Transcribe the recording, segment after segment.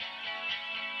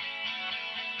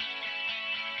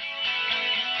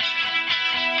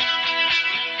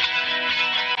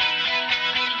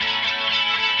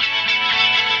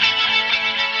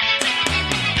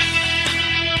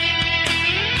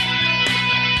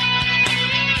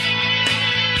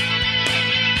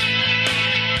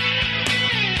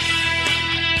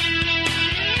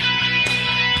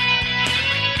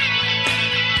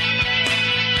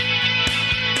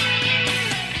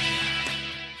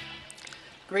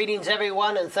Greetings,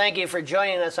 everyone, and thank you for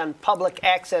joining us on Public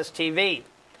Access TV.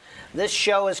 This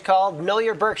show is called Know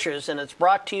Your Berkshires, and it's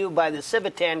brought to you by the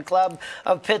Civitan Club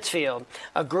of Pittsfield,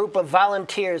 a group of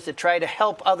volunteers that try to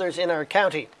help others in our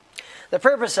county. The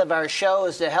purpose of our show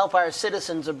is to help our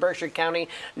citizens of Berkshire County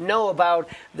know about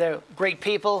the great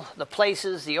people, the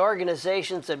places, the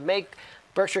organizations that make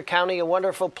Berkshire County a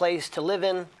wonderful place to live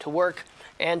in, to work,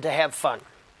 and to have fun.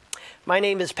 My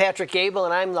name is Patrick Gable,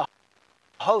 and I'm the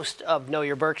host of Know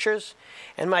Your Berkshires.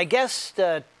 And my guests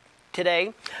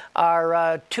today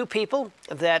are two people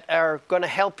that are going to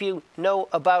help you know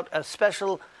about a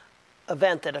special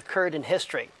event that occurred in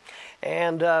history.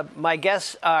 And my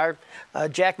guests are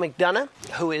Jack McDonough,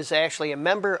 who is actually a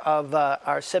member of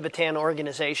our Civitan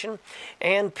organization,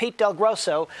 and Pete Del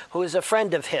Grosso, who is a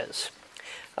friend of his.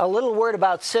 A little word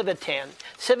about Civitan.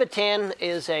 Civitan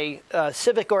is a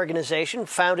civic organization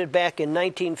founded back in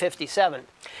 1957.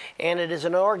 And it is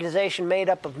an organization made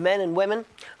up of men and women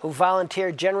who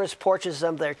volunteer generous portions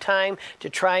of their time to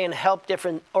try and help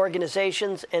different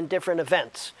organizations and different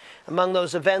events. Among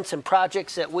those events and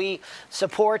projects that we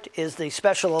support is the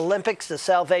Special Olympics, the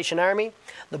Salvation Army,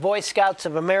 the Boy Scouts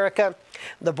of America,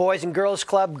 the Boys and Girls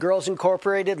Club, Girls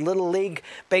Incorporated, Little League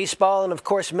Baseball, and of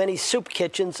course many soup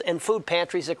kitchens and food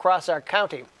pantries across our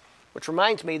county. Which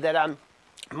reminds me that on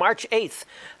March 8th,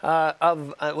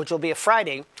 which will be a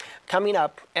Friday, coming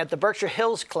up at the Berkshire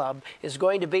Hills Club is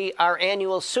going to be our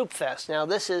annual Soup Fest. Now,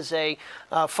 this is a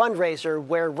fundraiser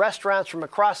where restaurants from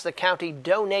across the county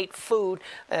donate food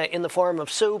in the form of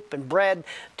soup and bread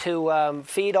to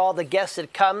feed all the guests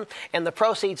that come, and the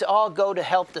proceeds all go to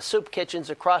help the soup kitchens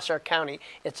across our county.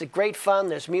 It's a great fun.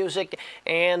 There's music,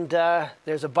 and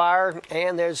there's a bar,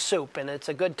 and there's soup, and it's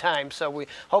a good time. So we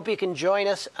hope you can join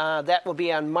us. That will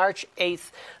be on March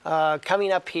 8th.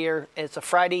 Coming up here. It's a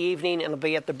Friday evening, and it'll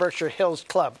be at the Berkshire Hills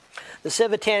Club. The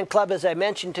Civitan Club, as I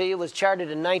mentioned to you, was chartered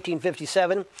in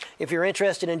 1957. If you're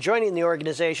interested in joining the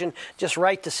organization, just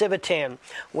write to Civitan.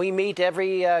 We meet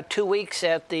every 2 weeks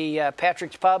at the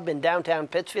Patrick's Pub in downtown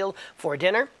Pittsfield for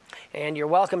dinner, and you're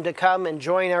welcome to come and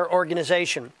join our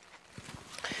organization.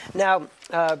 Now,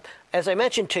 as I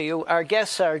mentioned to you, our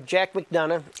guests are Jack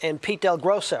McDonough and Pete Del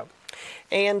Grosso,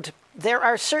 and there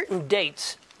are certain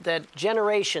dates that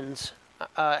generations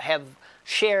have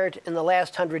shared in the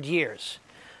last 100 years.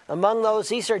 Among those,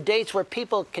 these are dates where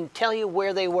people can tell you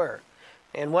where they were.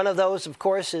 And one of those, of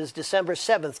course, is December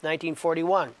 7th,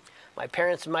 1941. My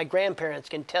parents and my grandparents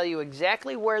can tell you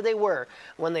exactly where they were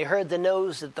when they heard the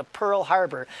news that the Pearl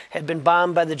Harbor had been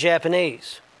bombed by the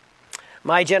Japanese.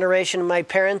 My generation, my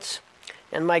parents,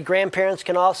 and my grandparents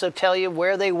can also tell you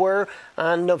where they were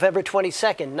on November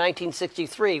 22nd,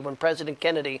 1963, when President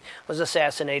Kennedy was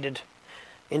assassinated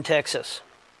in Texas.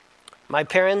 My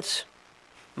parents,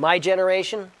 my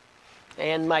generation,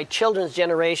 and my children's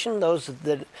generation, those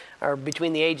that are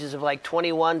between the ages of like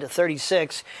 21 to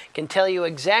 36, can tell you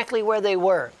exactly where they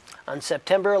were on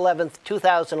September 11th,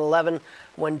 2011,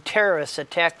 when terrorists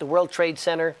attacked the World Trade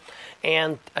Center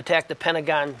and attacked the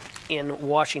Pentagon in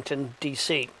Washington,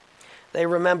 D.C. They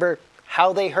remember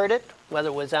how they heard it, whether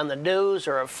it was on the news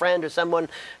or a friend or someone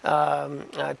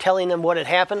telling them what had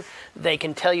happened. They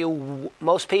can tell you,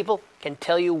 most people can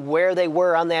tell you where they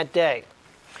were on that day.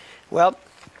 Well,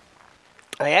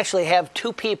 I actually have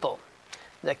two people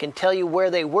that can tell you where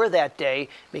they were that day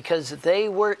because they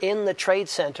were in the Trade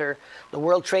Center, the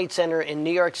World Trade Center in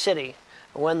New York City,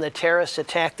 when the terrorists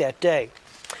attacked that day.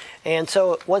 And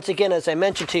so, once again, as I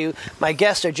mentioned to you, my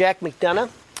guests are Jack McDonough,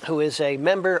 who is a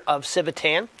member of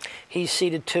Civitan. He's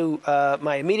seated to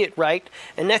my immediate right.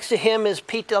 And next to him is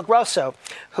Pete Del Grosso,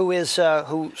 who's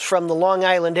from the Long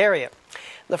Island area.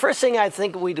 The first thing I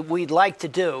think we'd like to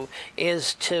do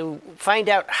is to find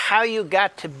out how you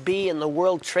got to be in the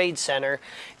World Trade Center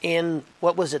in,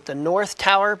 what was it, the North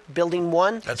Tower, Building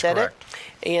 1? That's correct.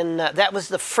 That was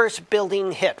the first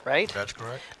building hit, right? That's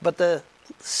correct. But the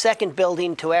second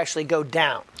building to actually go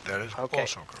down. That is okay.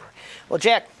 Also correct. Well,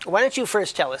 Jack, why don't you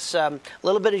first tell us a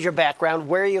little bit of your background.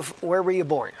 Where were you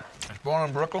born? I was born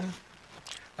in Brooklyn.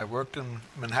 I worked in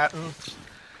Manhattan.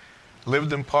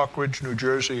 Lived in Park Ridge, New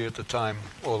Jersey at the time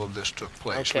all of this took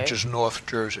place, which is North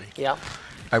Jersey. Yeah.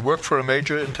 I worked for a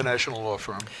major international law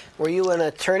firm. Were you an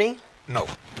attorney? No.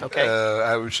 Okay.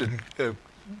 I was in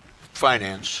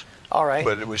finance. All right.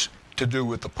 But it was to do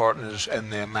with the partners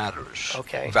and their matters.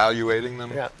 Okay. Evaluating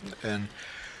them. Yeah. And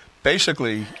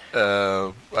basically,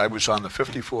 I was on the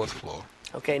 54th floor.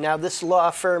 Okay, now this law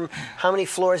firm, how many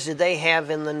floors did they have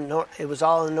in the north? It was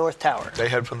all in the North Tower. They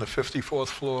had from the 54th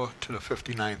floor to the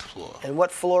 59th floor. And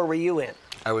what floor were you in?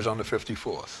 I was on the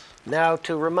 54th. Now,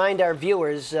 to remind our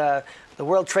viewers, the the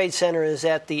World Trade Center is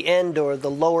at the end or the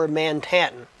lower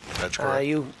Manhattan. That's correct.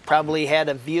 You probably had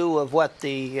a view of what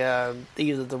either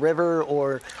the river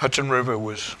or Hudson River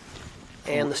was.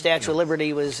 And the Statue of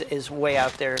Liberty is way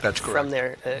out there. That's from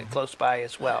correct. there, close by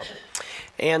as well.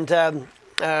 And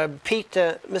Pete,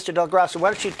 Mr. Del Grosso, why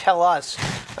don't you tell us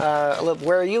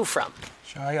where are you from?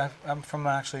 Sure. I'm from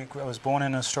I was born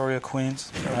in Astoria,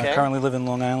 Queens. Okay. I currently live in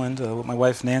Long Island with my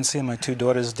wife Nancy and my two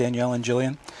daughters Danielle and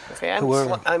Jillian. Okay,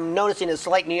 I'm noticing a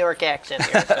slight New York accent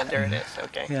here, so there it is.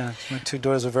 Okay. Yeah, my two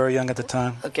daughters were very young at the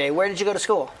time. Okay, where did you go to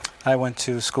school? I went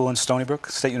to school in Stony Brook,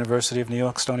 State University of New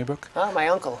York, Stony Brook. Oh, my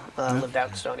uncle lived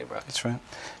out in Stony Brook. That's right.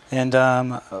 And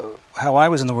how I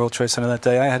was in the World Trade Center that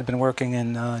day, I had been working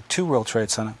in two World Trade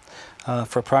Center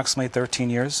for approximately 13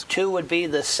 years. Two would be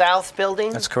the South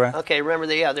Building? That's correct. Okay, remember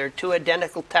there are two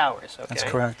identical towers. Okay. That's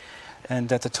correct.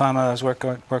 And at the time I was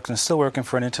still working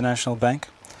for an international bank.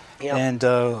 Yep. And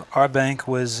our bank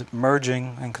was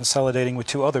merging and consolidating with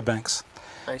two other banks.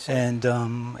 I see. And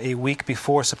a week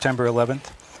before September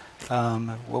 11th,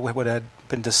 what had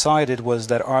been decided was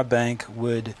that our bank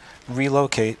would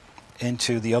relocate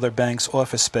into the other bank's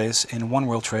office space in One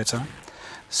World Trade Center.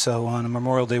 So on a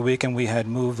Memorial Day weekend, we had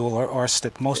moved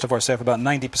most of our staff, about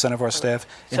 90% of our staff,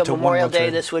 into So One Memorial World Day,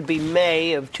 Trade. this would be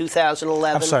May of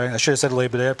 2011. I'm sorry, I should have said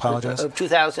Labor Day. I apologize. Of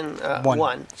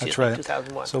 2001. That's right.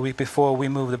 2001. So a week before, we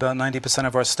moved about 90%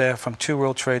 of our staff from two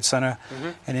World Trade Center,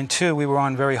 and in two, we were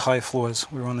on very high floors.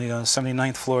 We were on the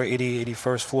 79th floor,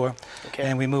 81st floor, Okay.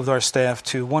 and we moved our staff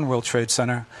to One World Trade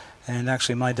Center, and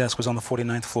actually my desk was on the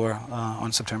 49th floor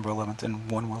on September 11th in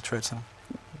One World Trade Center.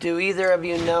 Do either of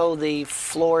you know the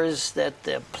floors that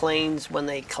the planes, when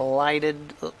they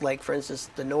collided, like for instance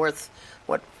the North,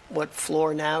 what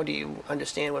floor now? Do you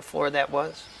understand what floor that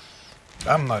was?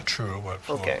 I'm not sure what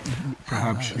floor. Okay.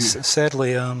 Perhaps.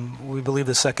 Sadly, we believe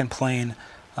the second plane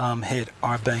hit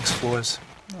our bank's floors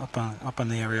up on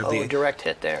the area of Oh, the a direct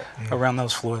hit there. around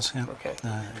those floors. Yeah. Okay.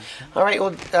 All right.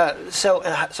 Well, so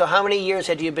how many years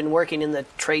had you been working in the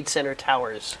Trade Center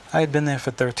towers? I had been there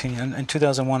for 13. In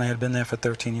 2001, I had been there for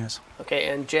 13 years. Okay.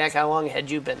 And Jack, how long had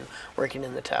you been working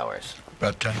in the towers?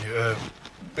 About 10 years,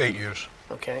 8 years.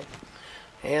 Okay.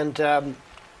 And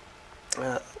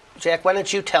Jack, why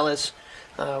don't you tell us?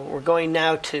 We're going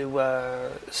now to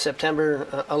September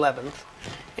 11th.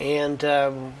 And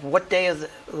what day of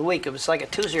the week? It was like a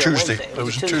Tuesday or Tuesday. Wednesday. It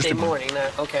was a Tuesday Tuesday morning.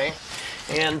 Okay.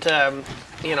 And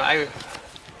I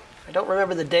don't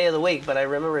remember the day of the week, but I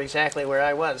remember exactly where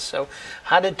I was. So,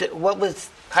 how did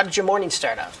your morning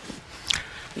start out?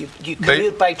 You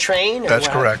commute by train? Or That's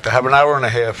what? correct. I have an hour and a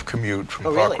half commute from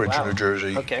Oh, really? Park Ridge, Wow. New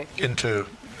Jersey, Okay. into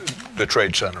the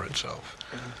Trade Center itself.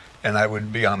 And I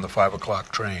would be on the 5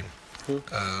 o'clock train.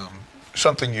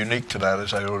 Something unique to that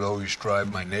is I would always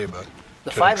drive my neighbor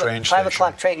The to 5 the train station.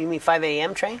 o'clock train? You mean 5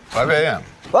 a.m. train? 5 a.m.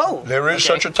 Whoa! There is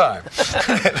okay. such a time.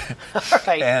 All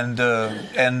right.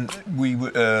 And we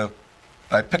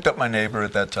I picked up my neighbor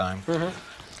at that time,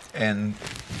 and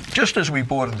just as we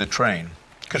boarded the train,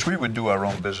 because we would do our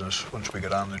own business once we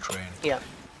got on the train, Yeah.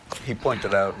 he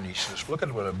pointed out and he says, "Look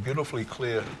at what a beautifully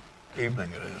clear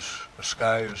evening it is. The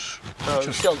sky is Oh, it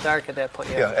was still dark at that point.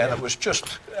 yeah, and it was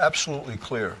just absolutely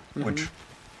clear, which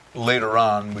later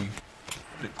on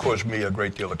it caused me a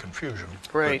great deal of confusion.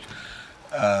 Right.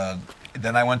 But,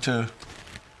 then I went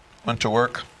to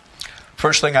work.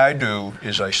 First thing I do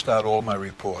is I start all my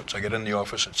reports. I get in the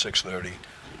office at 6:30.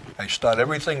 I start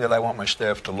everything that I want my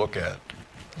staff to look at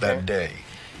that Okay. day.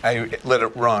 I let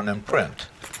it run and print.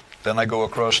 Then I go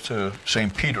across to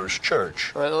St. Peter's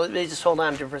Church, Well, let me just hold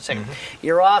on to it for a second.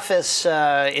 Your office,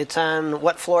 it's on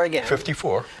what floor again?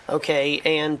 54. Okay,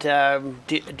 and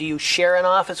do you share an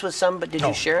office with somebody? Did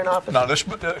you share an office? No,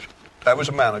 I was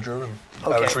a manager, and I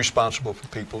was Okay. responsible for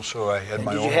people, so I had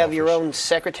my Did own you have your office. own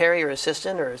secretary or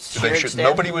assistant or shared staff?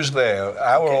 Nobody was there.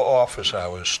 Our Okay. office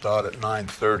hours start at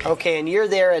 9:30, Okay, and you're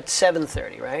there at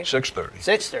 7:30, right? 6:30.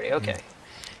 6:30, okay.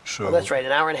 So, Well, that's right,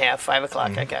 an hour and a half, 5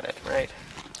 o'clock, I got it, right.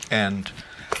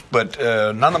 But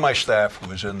none of my staff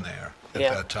was in there at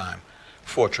Yeah. that time,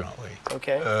 fortunately.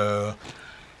 Okay.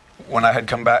 When I had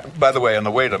come back, by the way, on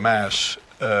the way to Mass,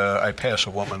 I pass a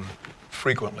woman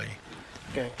frequently.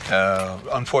 Okay.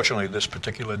 Unfortunately, this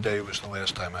particular day was the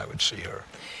last time I would see her.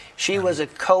 She was a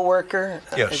co-worker,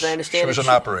 Yes, as I understand she was it. an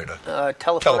operator.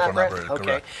 Telephone Telephone operator? operator, Okay.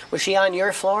 correct. Was she on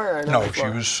your floor or another No, she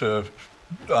floor? was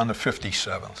on the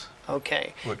 57th.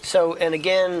 Okay. What- So, and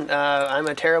again, I'm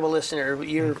a terrible listener.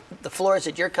 The floors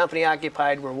that your company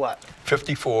occupied were what?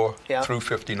 54 Yeah. through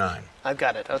 59. I've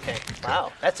got it. Okay.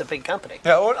 Wow, that's a big company.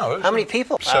 Yeah, oh no. it was How many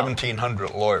people? Wow.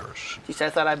 1,700 lawyers. Geez, I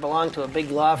thought I belonged to a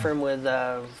big law firm with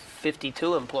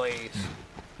 52 employees.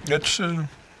 It's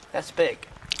That's big.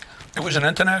 It was an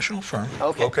international firm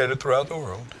Okay. located throughout the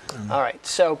world. And All right.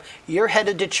 So you're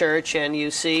headed to church, and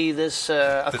you see this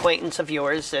acquaintance of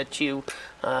yours that you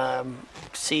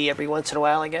see every once in a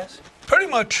while, I guess? pretty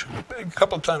much a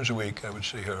couple of times a week I would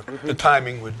see her. The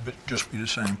timing would just be the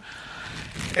same.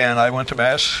 And I went to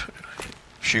Mass.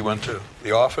 She went to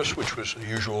the office, which was the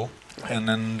usual. And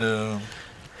then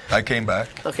I came back.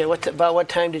 Okay, about what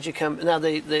time did you come? Now,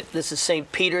 this is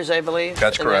St. Peter's, I believe?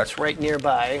 That's and correct. That's right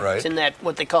nearby. Right. It's in that,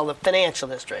 what they call the financial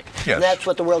district. Yes. And that's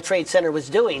what the World Trade Center was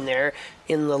doing there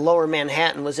in the lower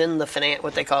Manhattan, was in the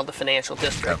what they call the financial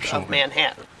district of Absolutely.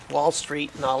 Manhattan. Wall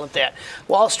Street and all of that.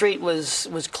 Wall Street was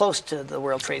close to the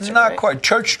World Trade Center, Not right? quite.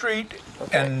 Church Street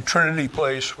Okay. and Trinity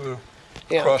Place were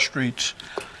Yeah. cross streets.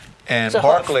 And So,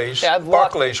 Barclays, yeah, I've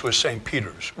walked- Barclays was St.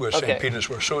 Peter's, where Okay. St. Peter's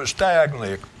were. So it was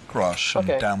diagonally across and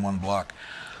Okay. down one block.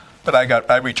 But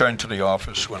I returned to the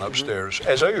office, went upstairs,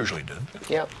 as I usually did.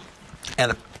 Yeah.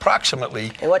 And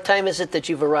approximately And what time is it that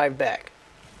you've arrived back?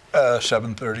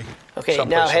 7:30. Okay, someplace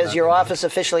now in has that your neighborhood. office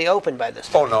officially opened by this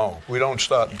time? Oh, no. We don't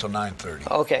start until 9:30.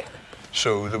 Okay.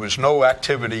 So there was no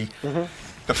activity. Mm-hmm.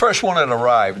 The first one that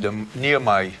arrived near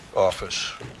my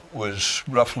office was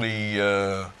roughly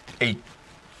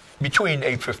between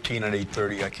 8:15 and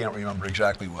 8:30. I can't remember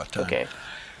exactly what time. Okay.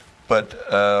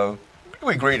 But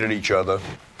we greeted each other,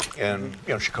 and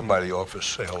she'd come by the office,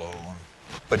 say hello.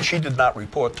 But she did not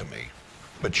report to me,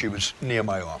 but she was near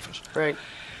my office. Right.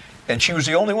 And she was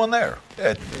the only one there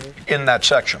in that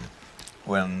section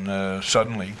when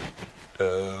suddenly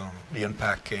the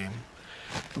impact came.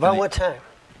 About what time?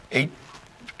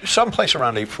 Someplace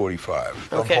around 8:45.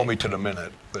 Don't Okay. hold me to the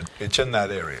minute, but it's in that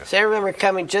area. So I remember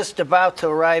coming just about to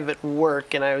arrive at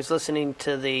work, and I was listening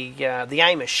to the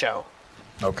Imus show,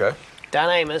 Okay. Don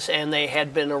Imus, and they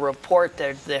had been a report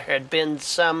that there had been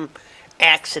some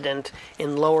accident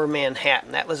in Lower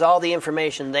Manhattan. That was all the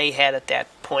information they had at that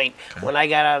point. When I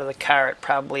got out of the car at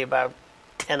probably about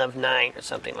 10 of 9 or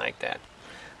something like that.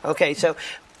 Okay, so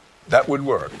That would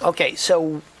work.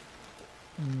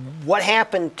 what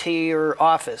happened to your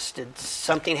office? Did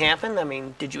something happen? I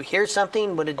mean, did you hear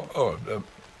something? What did Oh,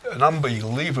 an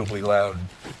unbelievably loud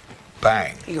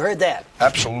bang. you heard that?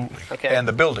 Absolutely. Okay. And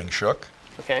the building shook.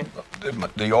 Okay.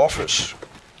 The office,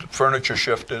 the furniture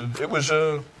shifted.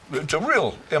 It's a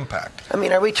real impact. I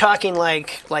mean, are we talking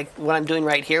like what I'm doing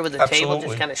right here with the table, Absolutely.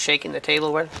 just kind of shaking the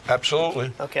table with?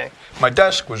 Absolutely. Okay. My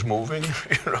desk was moving.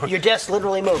 Your desk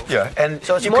literally moved. Yeah, and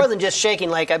So it's you more could- than just shaking.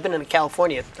 Like I've been in a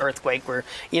California earthquake where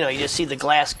you just see the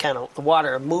glass the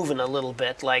water moving a little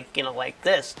bit, like like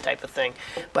this type of thing,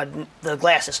 but the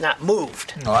glass is not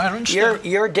moved. No, I understand.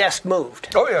 Your desk moved.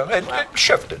 Oh yeah, it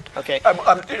shifted. Okay.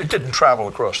 It didn't travel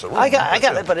across the room. I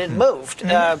got it, but it moved.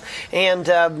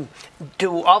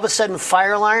 Do all of a sudden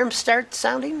fire alarms start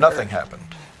sounding? or- Nothing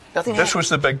happened. Nothing. This happened? was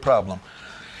the big problem.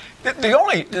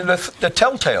 The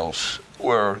telltales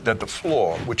were that the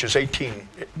floor, which is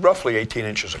roughly 18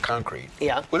 inches of concrete,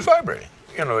 Yeah. was vibrating.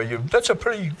 That's a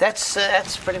pretty.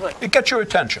 That's pretty much. It gets your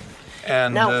attention.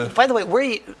 And Now, by the way, were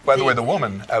you? the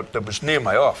woman out that was near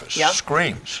my office Yeah.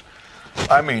 screams.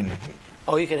 I mean,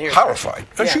 Oh, you can hear. it. horrified.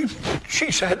 And Yeah.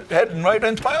 she's heading right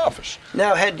into my office.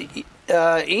 Now, had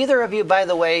either of you, by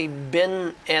the way,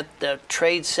 been at the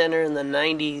Trade Center in the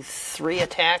 '93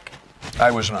 attack?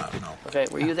 I was not. No. Okay,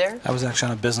 were you there? I was actually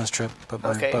on a business trip, but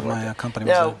my company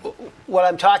was Now, there. what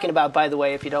I'm talking about, by the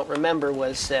way, if you don't remember,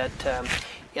 was that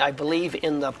I believe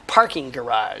in the parking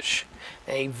garage,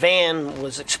 a van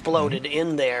was exploded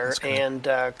in there and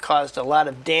caused a lot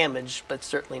of damage, but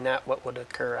certainly not what would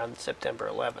occur on September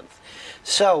 11th.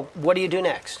 So, what do you do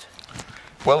next?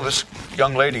 Well, this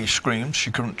young lady screams. She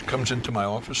comes into my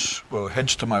office,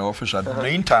 heads to my office. In the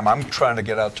meantime, I'm trying to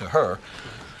get out to her.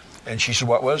 And she said,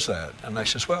 "What was that?" And I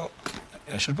said, "We're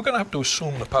going to have to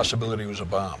assume the possibility was a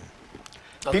bomb."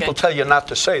 Okay. People tell you not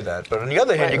to say that, but on the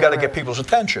other hand, Right, you got to right, get right. people's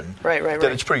attention Right.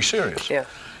 that it's pretty serious. Yeah.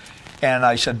 And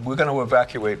I said, "We're going to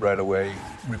evacuate right away,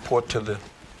 report to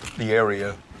the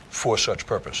area for such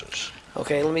purposes."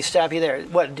 Okay, let me stop you there.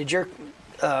 What, did your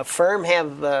firm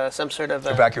have some sort of...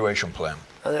 Evacuation plan.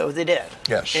 They did?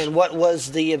 Yes. And what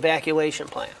was the evacuation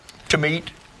plan? To meet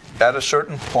at a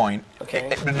certain point,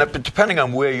 Okay. depending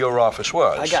on where your office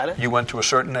was, I got it. you went to a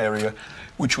certain area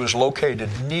which was located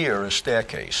near a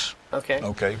staircase. Okay.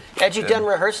 Okay. Had you done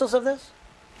rehearsals of this?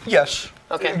 Yes.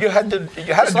 Okay. You had to do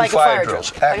Just like fire a fire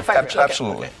drills. drill. Like a fire drill. Okay,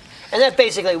 Absolutely. okay. And that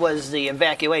basically was the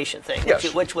evacuation thing,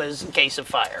 Yes. which was in case of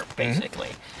fire, basically.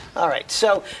 All right.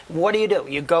 So what do?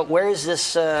 You go. Where is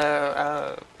this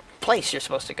place you're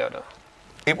supposed to go to?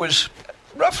 It was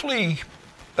roughly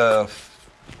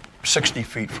 60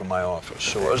 feet from my office,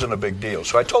 so it wasn't a big deal.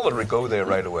 So I told her to go there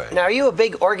right away. Now, are you a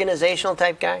big organizational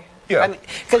type guy? Yeah.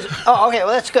 Okay, well,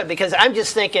 that's good, because I'm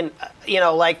just thinking,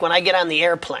 like when I get on the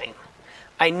airplane,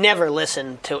 I never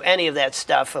listen to any of that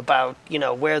stuff about,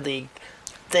 where the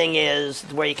thing is,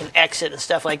 where you can exit and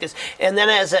stuff like this. And then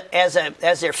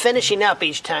as they're finishing up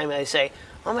each time, I say,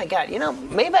 oh my God,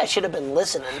 maybe I should have been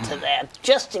listening to that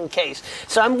just in case.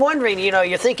 So I'm wondering,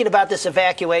 you're thinking about this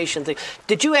evacuation thing.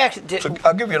 Did you So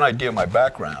I'll give you an idea of my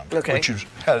background, Okay. which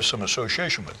has some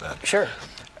association with that. Sure.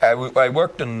 I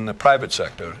worked in the private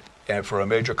sector for a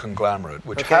major conglomerate,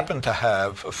 which Okay. happened to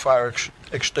have a fire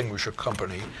extinguisher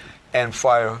company and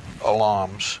fire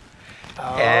alarms.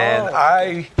 And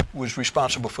I was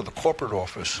responsible for the corporate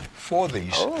office for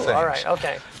these things. All right,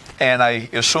 okay. And I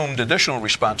assumed additional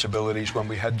responsibilities when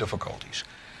we had difficulties.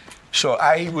 So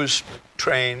I was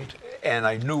trained and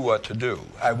I knew what to do.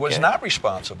 I was Okay. not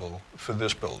responsible for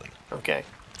this building. Okay.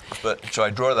 So I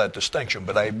draw that distinction,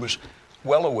 but I was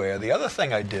well aware. The other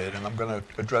thing I did, and I'm going to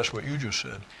address what you just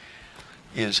said,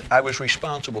 is I was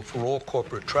responsible for all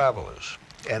corporate travelers.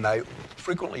 And I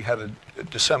frequently had to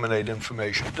disseminate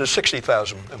information. There's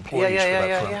 60,000 employees for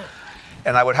that firm. Yeah.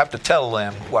 And I would have to tell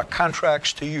them what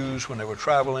contracts to use when they were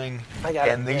traveling I got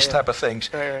it. and these Yeah. type of things.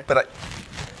 Right. But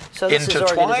So this is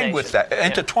intertwined with organization. that,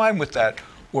 intertwined with that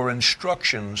were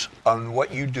instructions on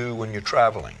what you do when you're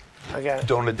traveling. I got it.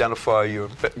 Don't identify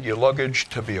your luggage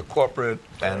to be a corporate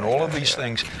and all of these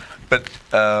things. But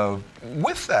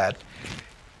with that,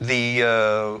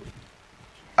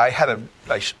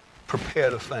 I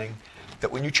prepared a thing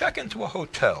that when you check into a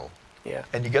hotel Yeah.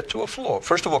 and you get to a floor,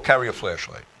 first of all, carry a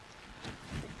flashlight.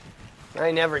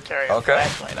 I never carry a Okay.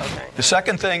 flashlight. Okay. The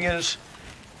second thing is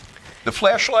the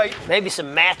flashlight. Maybe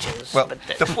some matches. Well, but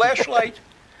the flashlight,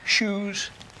 shoes,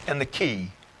 and the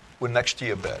key were next to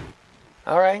your bed.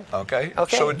 All right. Okay?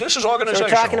 Okay. So this is So organizational.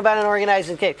 we're talking about an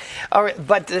organized case. All right,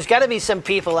 but there's got to be some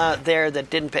people out there that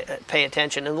didn't pay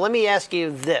attention. And let me ask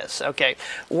you this, okay?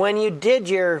 When you did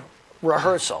your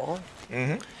rehearsal,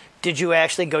 did you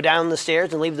actually go down the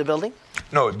stairs and leave the building?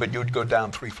 No, but you'd go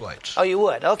down 3 flights. Oh, you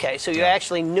would? Okay, so you Yeah.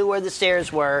 actually knew where the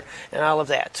stairs were and all of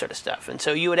that sort of stuff. And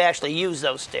so you would actually use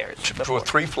those stairs For before.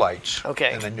 3 flights.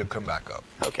 Okay. And then you'd come back up.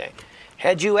 Okay.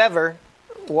 Had you ever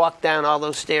walked down all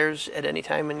those stairs at any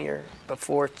time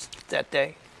before that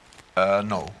day?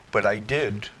 No, but I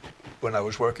did when I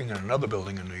was working in another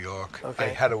building in New York. Okay. I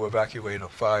had to evacuate a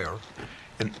fire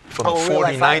from Oh, the real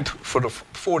life 49th for the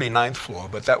 49th floor,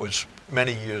 but that was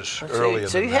many years earlier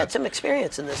So than you that. had some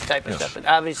experience in this type of Yes. stuff, but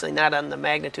obviously not on the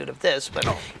magnitude of this, but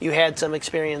No. you had some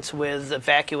experience with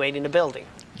evacuating a building.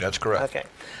 That's correct. Okay.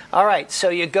 All right, so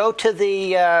you go to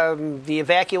the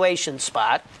evacuation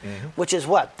spot, which is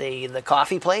what, the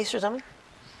coffee place or something?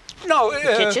 No,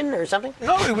 Kitchen or something?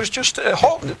 No, it was just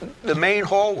the main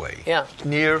hallway. Yeah.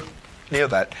 Near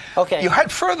that. Okay. You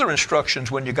had further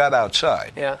instructions when you got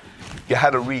outside. Yeah. You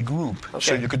had to regroup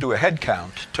so Okay. you could do a head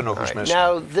count to know All who's right. missing.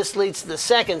 Now, this leads to the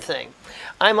second thing.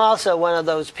 I'm also one of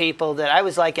those people that I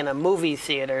was like in a movie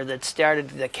theater that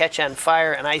started to catch on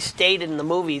fire, and I stayed in the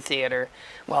movie theater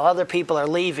while other people are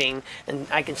leaving, and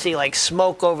I can see like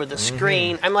smoke over the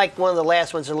screen. I'm like one of the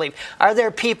last ones to leave. Are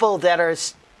there people that are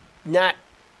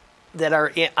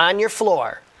on your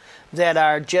floor that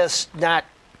are just not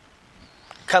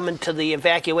coming to the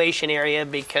evacuation area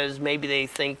because maybe they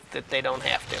think that they don't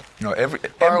have to? No, Or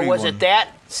everyone, was it that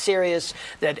serious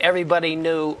that everybody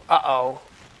knew,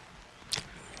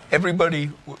 everybody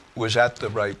was at the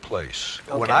right place.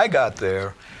 When Okay. I got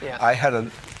there, Yeah. I had a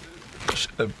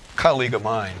colleague of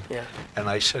mine, Yeah. and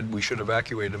I said we should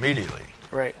evacuate immediately.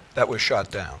 Right. That was shot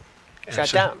down. And Shot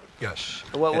said- down? Yes.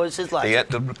 What was his logic?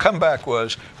 The comeback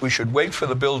was we should wait for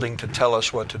the building to tell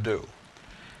us what to do.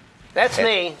 That's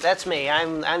me. That's me.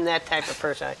 I'm that type of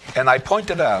person. And I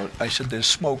pointed out, I said, there's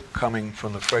smoke coming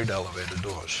from the freight elevator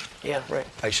doors. Yeah, right.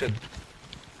 I said,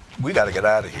 we got to get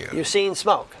out of here. You're seeing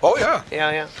smoke. Oh, yeah.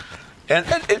 Yeah. And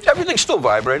everything's still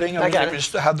vibrating. I got it. We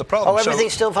just had the problem. Oh,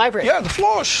 everything's still vibrating. Yeah, the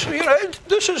floors.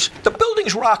 The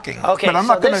building's rocking. Okay, But I'm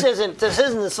so not gonna, this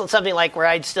isn't something like where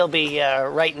I'd still be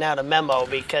writing out a memo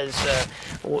because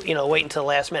wait until the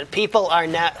last minute.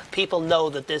 People know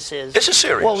that this is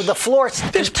serious. Well, the floor's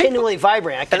There's continually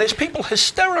vibrating. And there's people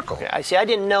hysterical. I see. I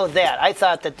didn't know that. I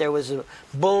thought that there was a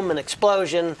boom, an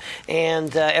explosion,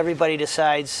 and everybody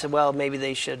decides, well, maybe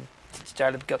they should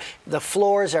start to go. The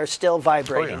floors are still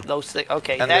vibrating. Oh, yeah. Those things.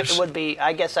 Okay, And that there's- would be.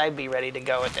 I guess I'd be ready to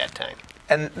go at that time.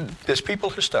 And there's people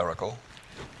hysterical.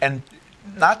 And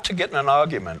not to get in an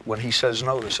argument when he says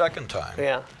no the second time,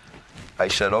 Yeah. I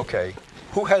said, okay,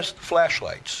 who has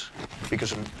flashlights?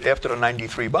 Because after the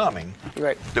 93 bombing,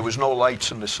 Right. there was no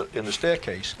lights in the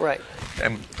staircase. Right.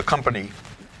 And the company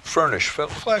furnished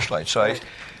flashlights. So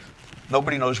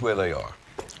nobody knows where they are.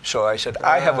 So I said,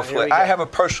 I have here we go. I have a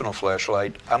personal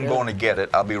flashlight. I'm Yeah. going to get it.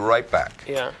 I'll be right back.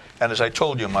 Yeah. And as I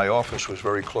told you, my office was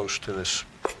very close to this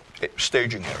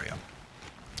staging area.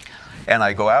 And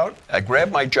I go out, I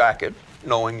grab my jacket,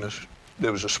 knowing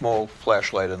there was a small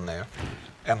flashlight in there,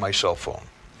 and my cell phone.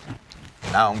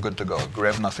 Now I'm good to go.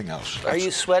 Grab nothing else. Are you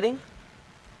sweating?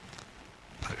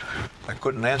 I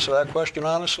couldn't answer that question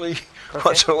honestly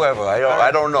whatsoever. I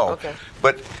don't know. Okay.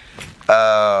 But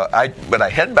I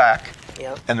head back,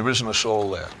 Yeah. and there isn't a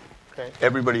soul there. Okay.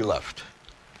 Everybody left.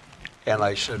 And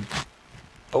I said,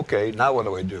 okay, now what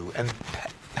do I do? And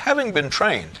having been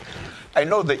trained, I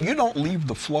know that you don't leave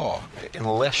the floor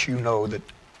unless you know that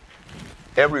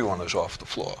everyone is off the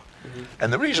floor. Mm-hmm.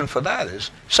 And the reason for that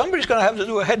is somebody's going to have to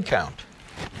do a head count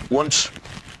once,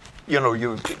 you're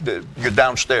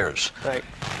downstairs. Right.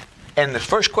 And the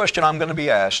first question I'm going to be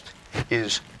asked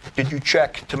is, did you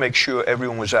check to make sure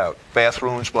everyone was out?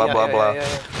 Bathrooms, blah, Yeah, blah, yeah, blah.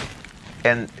 yeah.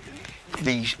 And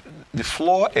the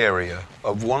floor area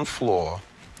of one floor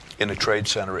in a trade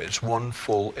center is 1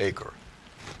 full acre.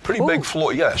 Pretty big Ooh.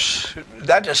 floor, yes.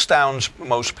 That astounds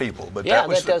most people. But Yeah, that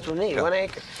was that does with me. yeah. 1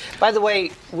 acre. By the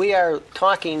way, we are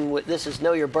talking with, this is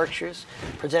Know Your Berkshires,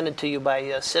 presented to you by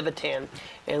Civitan,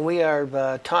 and we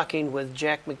are talking with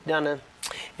Jack McDonough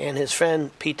and his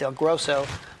friend Pete Del Grosso,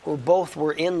 who both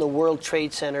were in the World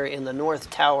Trade Center in the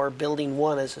North Tower, Building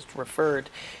 1 as it's referred.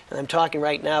 And I'm talking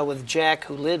right now with Jack,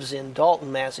 who lives in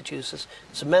Dalton, Massachusetts,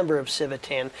 is a member of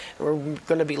Civitan, and we're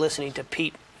going to be listening to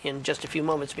Pete in just a few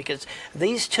moments, because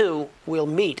these two will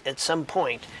meet at some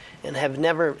point and had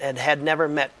never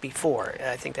met before.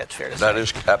 I think that's fair to say. That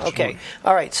is absolutely. Okay.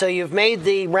 All right. So you've made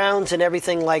the rounds and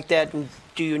everything like that. And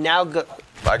do you now go?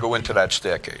 I go into that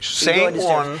staircase. you go Same into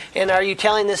stairs. one. And are you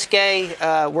telling this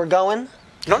guy we're going?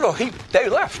 No, they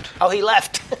left. Oh, he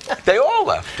left. They all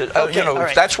left. Okay, all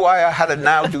right. That's why I had to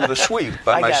now do the sweep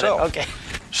by I got myself. it. Okay.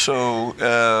 So,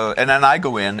 and then I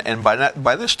go in, and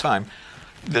by this time,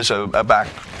 there's a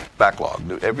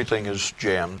backlog. Everything is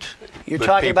jammed. You're with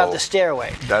talking about people. the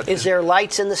stairway. That Is is- there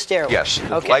lights in the stairway? Yes,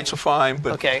 the Okay. lights are fine,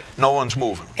 but Okay. no one's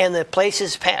moving. And the place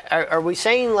is are we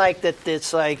saying like that?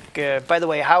 It's like. By the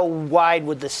way, how wide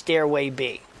would the stairway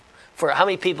be? For how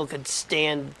many people could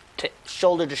stand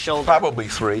shoulder to shoulder? Probably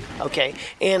 3. Okay.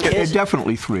 And is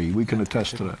Definitely 3. We can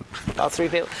attest to that. about 3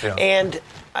 people. Yeah. And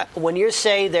when you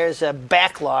say there's a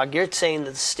backlog, you're saying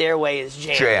that the stairway is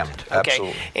jammed. Jammed, Okay.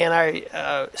 absolutely.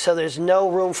 And so there's no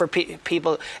room for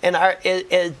people. And at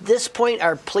this point,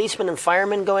 are policemen and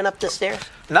firemen going up the stairs?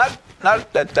 Not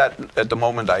at the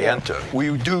moment I enter.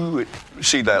 We do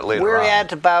see that later We're on.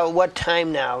 at about what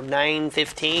time now?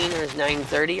 9:15 or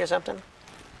 9:30 or something?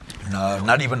 No,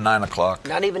 not even 9 o'clock.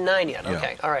 Not even 9 yet. Yeah.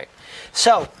 Okay. All right.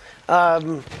 So.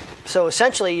 So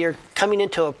essentially, you're coming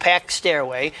into a packed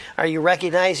stairway. Are you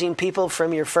recognizing people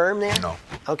from your firm there? No.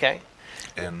 Okay.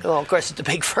 And Well, of course, it's a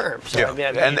big firm. So yeah,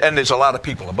 I mean, and there's a lot of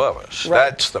people above us. Right.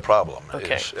 That's the problem.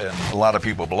 Okay. And a lot of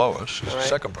people below us is Right. the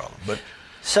second problem. But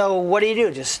So what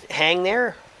do? Just hang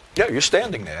there? yeah, you're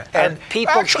standing there. Are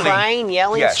people crying,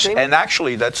 yelling, yes, screaming? and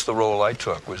actually that's the role I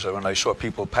took, was that when I saw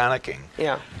people panicking,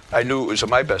 Yeah. I knew it was in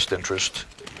my best interest,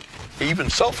 even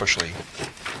selfishly,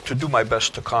 to do my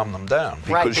best to calm them down.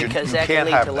 Right, Because because you that can can't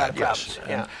lead have to a lot of that, yes. problems,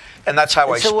 yeah. And that's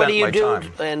how I So what spent do you my do?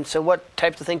 time. And so what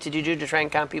types of things did you do to try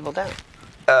and calm people down?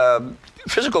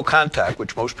 Physical contact,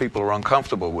 which most people are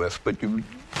uncomfortable with, but you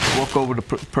walk over to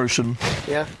the person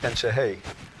Yeah. and say, hey,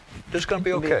 this is going to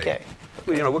be It'll be okay. okay.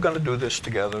 We're going to do this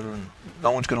together, and no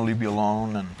one's going to leave you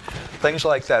alone, and things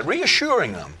like that.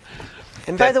 Reassuring them.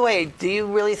 And by That- the way, do you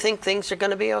really think things are going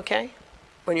to be okay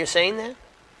when you're saying that?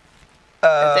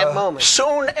 At that moment.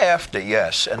 Soon after,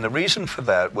 yes. And the reason for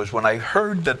that was when I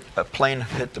heard that a plane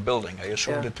hit the building, I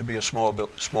assumed Yeah. it to be a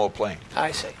small plane.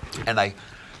 I see. And I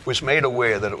was made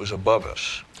aware that it was above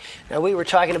us. Now, we were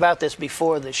talking about this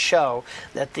before the show,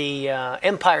 that the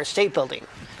Empire State Building,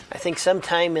 I think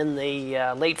sometime in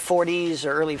the late 40s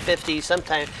or early 50s,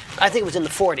 sometime, I think it was in the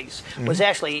 40s, was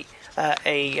actually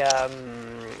a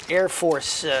Air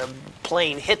Force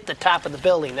plane hit the top of the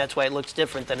building. That's why it looks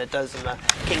different than it does in the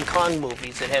King Kong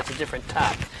movies. It has a different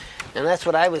top. And that's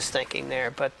what I was thinking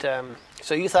there. But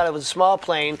so you thought it was a small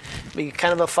plane, be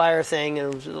kind of a fire thing,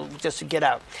 and it was just to get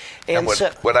out. And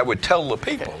so, what I would tell the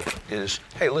people is,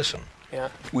 hey, listen, yeah,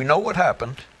 we know what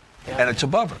happened, Yeah. and it's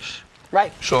above us.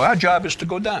 right, So our job is to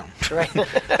go down. right.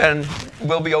 And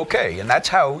we'll be okay. And that's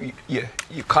how you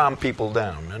calm people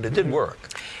down. And it did work.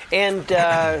 And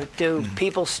do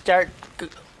people start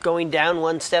going down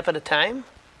one step at a time?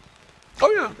 Oh,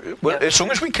 yeah. Well, Yeah. as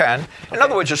soon as we can. In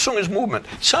other words, as soon as movement.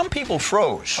 Some people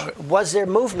froze. Was there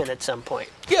movement at some point?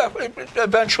 Yeah,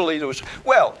 eventually there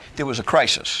was a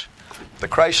crisis. the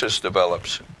crisis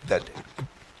develops that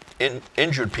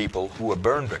injured people who were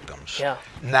burn victims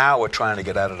now are trying to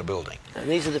get out of the building. And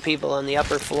these are the people on the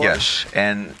upper floor? Yes,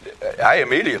 and I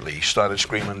immediately started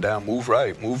screaming down, move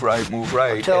right, move right, move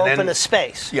right. To open a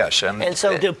space? Yes. And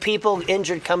so do people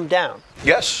injured come down?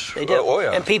 Yes. They do? Oh,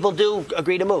 yeah. And people do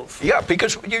agree to move? Yeah,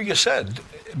 because you said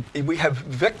we have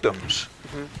victims,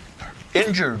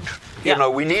 injured. You know,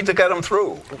 we need to get them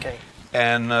through. Okay.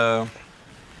 And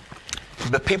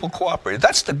the people cooperated.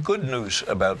 That's the good news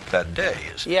about that day.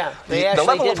 Is the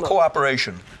level of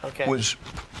cooperation was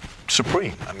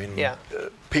supreme. I mean,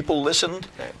 people listened,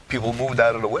 people moved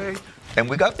out of the way, and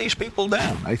we got these people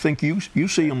down. I think you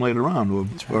see them later on,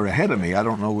 or ahead of me. I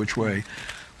don't know which way.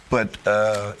 But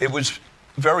it was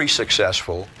very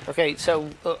successful. Okay, so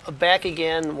back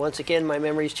again, once again, my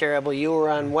memory's terrible. You were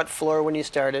on what floor when you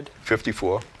started?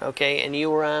 54. Okay, and you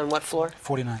were on what floor?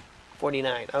 49.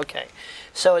 49, okay.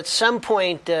 So at some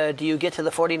point, do you get to the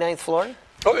 49th floor?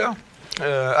 Oh,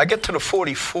 yeah. I get to the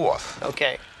 44th.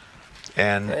 Okay.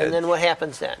 And then what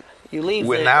happens then? You leave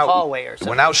the now, hallway or something?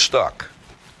 We're now stuck.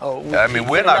 Oh, I mean,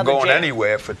 we're not going jam.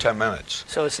 anywhere for 10 minutes.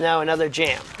 So it's now another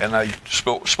jam. And I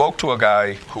spoke to a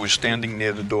guy who was standing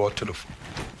near the door to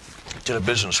the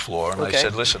business floor, and I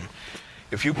said, listen,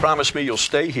 if you promise me you'll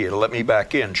stay here to let me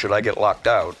back in, should I get locked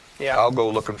out, I'll go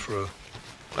looking for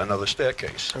another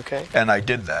staircase. Okay. And I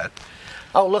did that.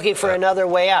 Oh, looking for another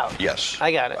way out. Yes.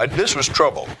 I got it. This was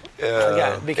trouble. I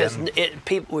got it, because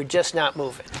people were just not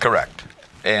moving. Correct.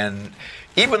 And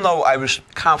even though I was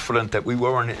confident that we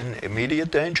weren't in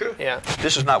immediate danger,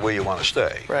 this is not where you want to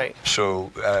stay. Right.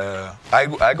 So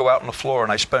I go out on the floor,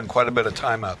 and I spend quite a bit of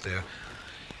time out there.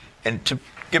 And to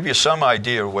give you some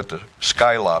idea of what the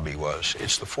Sky Lobby was,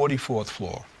 it's the 44th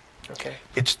floor. Okay.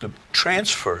 It's the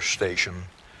transfer station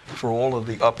for all of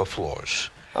the upper floors.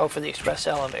 Oh, for the express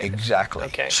elevator. Exactly.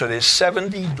 Okay. So there's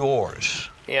 70 doors.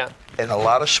 Yeah. And a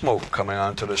lot of smoke coming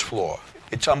onto this floor.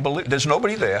 It's unbelievable. There's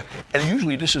nobody there, and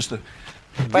usually this is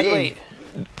By the way,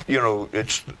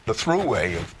 it's the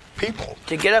throughway of people.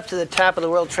 To get up to the top of the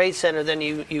World Trade Center, then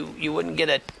you wouldn't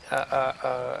get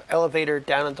a elevator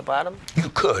down at the bottom? You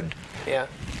could. Yeah.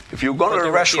 If you were going to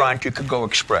a restaurant, you could go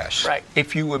express. Right.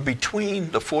 If you were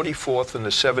between the 44th and the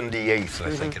 78th,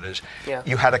 I think it is, Yeah.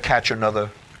 you had to catch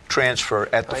another transfer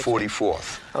at the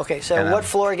 44th. Okay, so what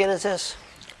floor again is this?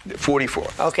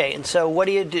 44th. Okay, and so what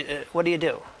do you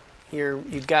do?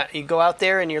 You go out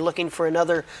there and you're looking for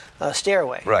another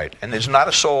stairway. Right, and there's not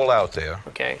a soul out there.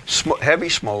 Okay. Heavy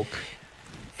smoke,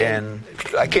 and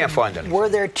I can't find anything. Were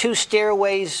there two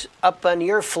stairways up on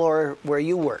your floor where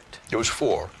you worked? There was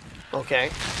 4. Okay.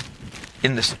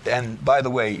 And by the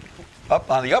way, up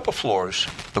on the upper floors,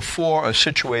 the 4 are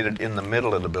situated in the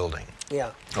middle of the building.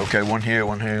 Yeah. Okay, one here,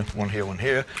 one here, one here, one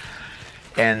here.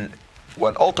 And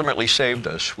what ultimately saved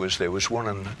us was there was one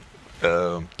in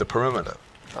the perimeter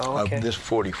of this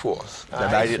 44th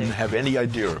that I didn't have any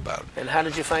idea about. And how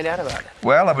did you find out about it?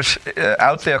 Well, I was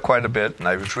out there quite a bit, and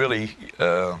I was really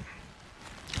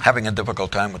having a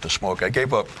difficult time with the smoke. I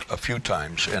gave up a few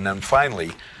times, and then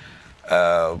finally,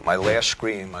 my last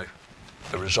scream, I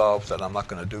resolved that I'm not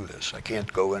going to do this. I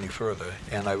can't go any further.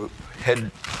 And I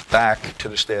head back to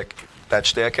that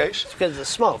staircase. It's because of the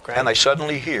smoke, right? And I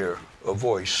suddenly hear a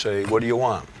voice say, "What do you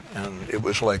want?" And it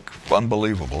was like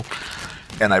unbelievable.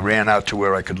 And I ran out to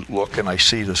where I could look, and I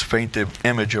see this faint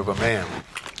image of a man.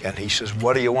 And he says,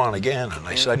 "What do you want again?" And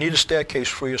I said, "I need a staircase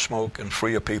free of smoke and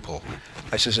free of people."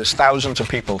 I says, "There's thousands of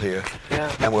people here,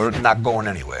 and we're not going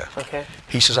anywhere." Okay.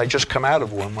 He says, "I just come out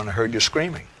of one when I heard you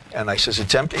screaming." And I says,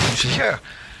 "It's empty?" He says, "Yeah."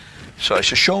 So I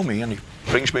said, "Show me." And he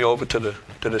brings me over to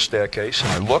the staircase,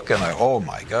 and I look, and oh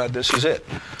my God, this is it.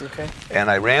 Okay. And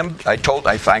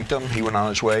I thanked him. He went on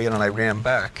his way, and then I ran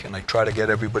back, and I tried to get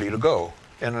everybody to go.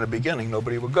 And in the beginning,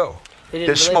 nobody would go.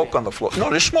 There's smoke on the floor. No,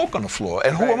 there's smoke on the floor.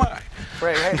 And who am I?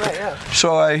 Right, yeah.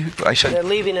 So I said, they're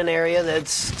leaving an area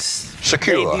that's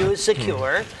secure. They view as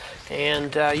secure.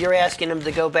 And you're asking them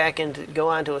to go back and to go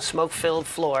onto a smoke-filled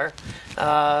floor,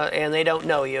 and they don't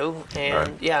know you.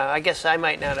 And I guess I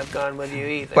might not have gone with you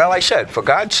either. Well, I said, for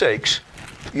God's sakes,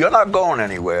 you're not going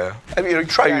anywhere. I mean, you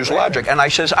try to use logic. And I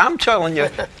says, I'm telling you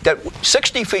that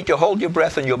 60 feet, you hold your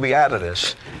breath and you'll be out of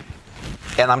this.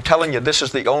 And I'm telling you, this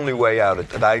is the only way out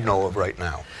that I know of right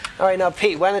now. All right, now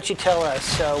Pete, why don't you tell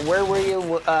us where were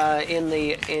you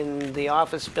in the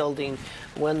office building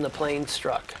when the plane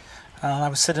struck? I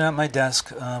was sitting at my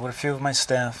desk with a few of my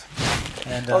staff.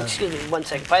 And, excuse me, 1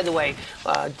 second. By the way,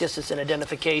 just as an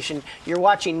identification, you're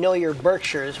watching Know Your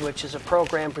Berkshires, which is a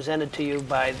program presented to you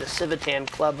by the Civitan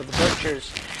Club of the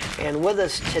Berkshires. And with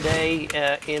us today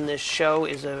in this show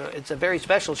it's a very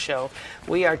special show.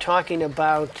 We are talking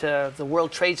about the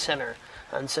World Trade Center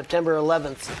on September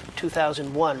 11th,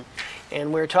 2001.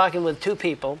 And we're talking with two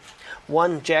people.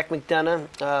 One, Jack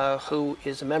McDonough, who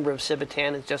is a member of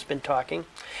Civitan, has just been talking,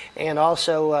 and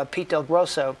also Pete Del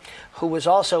Grosso, who was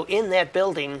also in that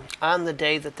building on the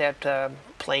day that that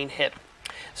plane hit.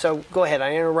 So go ahead,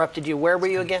 I interrupted you. Where were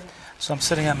you again? So I'm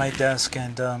sitting at my desk,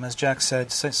 and as Jack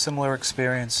said, similar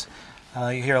experience.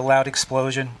 You hear a loud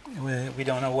explosion. We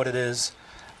don't know what it is.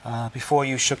 Before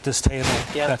you shook this table,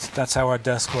 Yeah. that's how our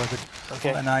desk was.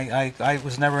 Okay. And I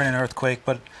was never in an earthquake,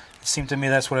 but it seemed to me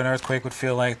that's what an earthquake would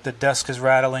feel like. The desk is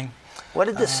rattling. What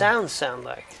did the sound sound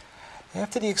like?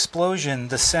 After the explosion,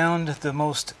 the sound, the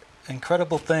most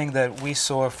incredible thing that we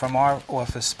saw from our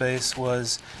office space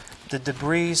was the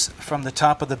debris from the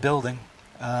top of the building,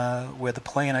 where the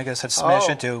plane, I guess, had smashed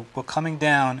Oh. into, were coming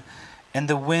down, and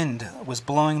the wind was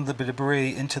blowing the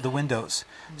debris into the windows.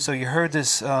 So you heard this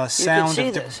sound. see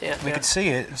of this, yeah, we yeah. could see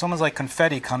it. It's almost like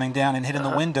confetti coming down and hitting the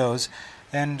windows.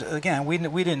 And again, we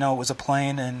didn't know it was a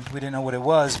plane, and we didn't know what it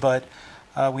was, but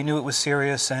we knew it was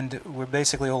serious, and we're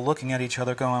basically all looking at each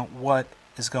other going, what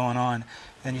is going on?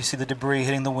 And you see the debris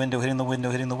hitting the window, hitting the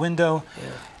window, hitting the window. Yeah.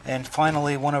 And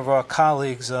finally, one of our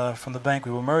colleagues from the bank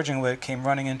we were merging with came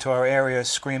running into our area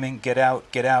screaming, get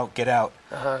out, get out, get out.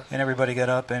 And everybody got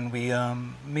up, and we,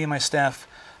 me and my staff,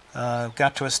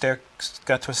 got to a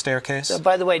staircase. So,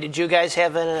 by the way, did you guys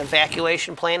have an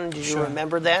evacuation plan? Did you Sure.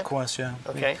 remember that? Of course, yeah.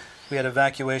 Okay. We had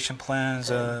evacuation plans.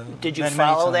 Did you many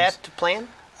follow times. that plan?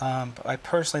 I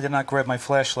personally did not grab my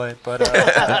flashlight, but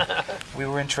we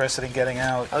were interested in getting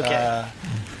out. Okay.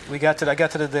 I got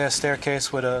to the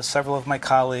staircase with several of my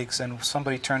colleagues, and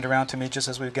somebody turned around to me just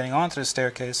as we were getting onto the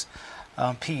staircase.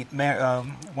 Pete,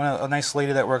 a nice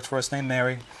lady that worked for us named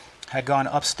Mary, had gone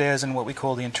upstairs in what we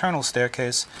call the internal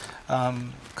staircase.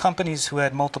 Companies who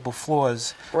had multiple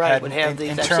floors Right, would have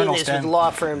these. I've seen these with law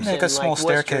firms like in a small like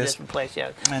Worcester, staircase. different place,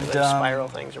 yeah. And, With spiral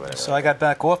things or whatever. So I got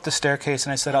back off the staircase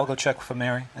and I said, I'll go check for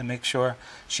Mary and make sure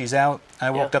she's out. I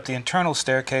walked Yeah. up the internal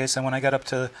staircase, and when I got up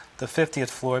to the 50th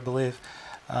floor, I believe,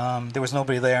 there was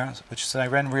nobody there, which I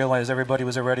then realized everybody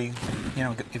was already,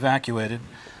 evacuated.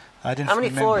 I didn't How many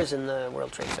remember. floors in the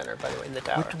World Trade Center, by the way, in the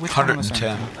tower? Which one was it?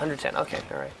 110. 110. Okay,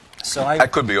 all right. So I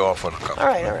could be off on a couple. All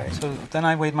right, all right. So then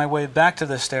I made my way back to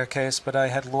the staircase, but I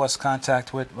had lost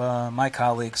contact with my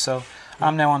colleagues. So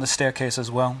I'm now on the staircase as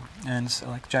well. And so,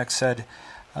 like Jack said,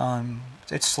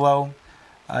 it's slow.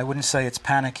 I wouldn't say it's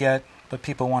panic yet, but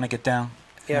people want to get down.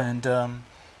 Yeah.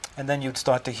 And then you'd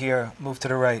start to hear, move to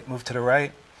the right, move to the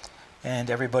right. And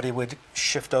everybody would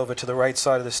shift over to the right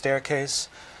side of the staircase.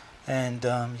 And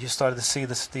you started to see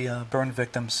the burn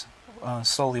victims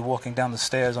slowly walking down the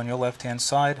stairs on your left-hand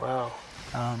side. Wow.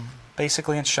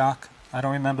 Basically in shock. I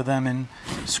don't remember them in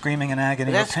screaming in agony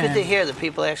And that's or good pain. to hear that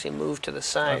people actually moved to the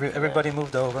side. Everybody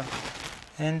moved over,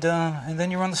 and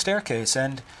then you're on the staircase,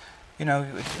 and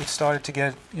it started to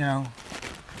get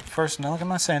first. No, I'm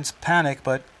not saying it's panic,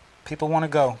 but people want to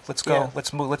go. Let's go. Yeah.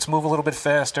 Let's move a little bit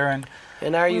faster, and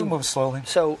And are we you move slowly.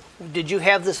 So, did you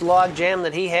have this log jam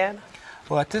that he had?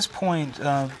 Well, at this point,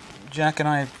 Jack and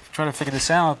I try to figure this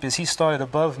out because he started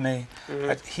above me.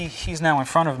 He's now in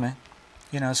front of me.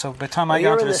 So by the time I got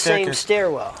You're to in the the same staircase,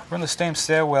 stairwell. we're in the same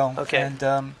stairwell. Okay.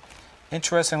 And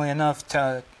interestingly enough,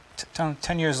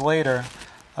 10 years later,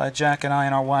 Jack and I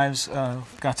and our wives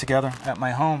got together at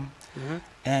my home,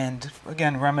 and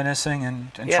again reminiscing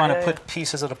and trying to put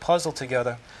pieces of the puzzle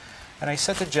together. And I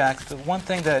said to Jack, the one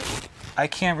thing that I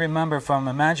can't remember from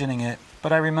imagining it,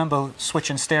 but I remember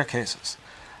switching staircases,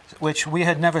 which we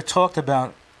had never talked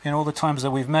about in all the times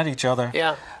that we've met each other.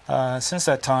 Yeah. Since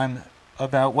that time,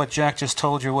 about what Jack just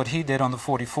told you, what he did on the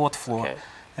 44th floor. Okay.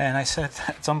 And I said,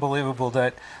 it's unbelievable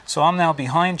that, so I'm now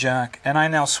behind Jack, and I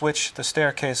now switch the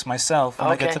staircase myself when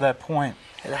I get Okay. to that point.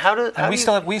 And how do And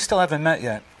we still haven't met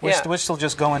yet. Yeah. We're still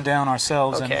just going down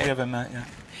ourselves, and Okay. we haven't met yet.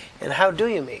 and how do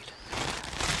you meet?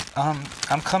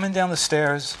 I'm coming down the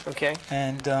stairs, Okay.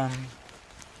 and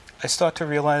I start to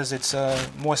realize it's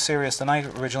more serious than I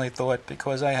originally thought,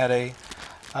 because I had a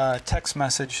text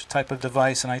message type of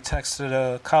device, and I texted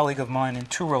a colleague of mine in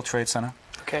 2 World Trade Center.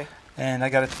 Okay. And I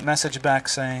got a message back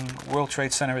saying, World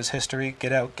Trade Center is history,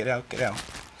 get out, get out, get out.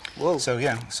 Whoa. So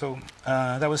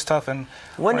that was tough. And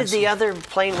When did the other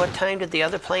plane? What time did the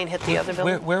other plane hit the other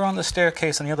building? we're on the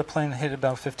staircase, and the other plane hit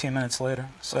about 15 minutes later.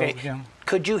 So Okay.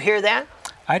 Could you hear that?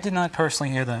 I did not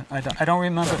personally hear that. I don't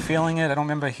remember feeling it. I don't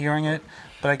remember hearing it.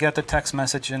 But I got the text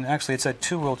message, and actually it said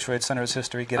 2 World Trade Centers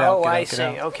history, get out, Oh, get out, I get see.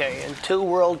 out. Okay. And 2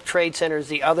 World Trade Centers,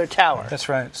 the other tower. That's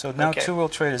right. So now Okay. 2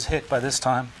 World Trade is hit by this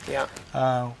time. Yeah.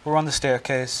 We're on the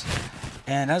staircase,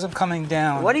 And as I'm coming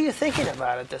down, What are you thinking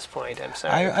about at this point? I'm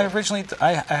sorry. I originally,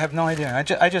 I have no idea.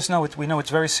 I just know we know it's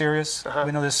very serious. Uh-huh.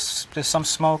 We know there's some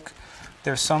smoke,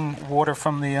 there's some water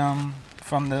from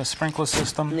the sprinkler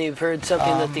system, And you've heard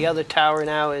something that the other tower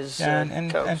now is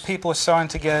and toast. people are starting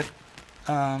to get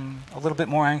a little bit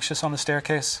more anxious on the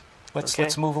staircase.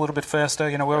 Let's move a little bit faster.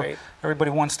 You know, where Right.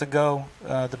 everybody wants to go.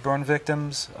 The burn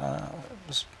victims, it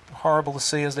was horrible to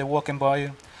see as they're walking by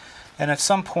you. And at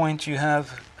some point, you have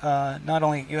not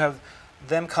only you have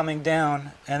them coming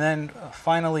down, and then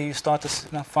finally you start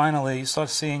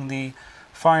seeing the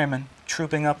firemen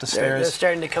trooping up the stairs. They're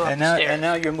starting to come up and the now, stairs. And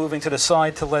now you're moving to the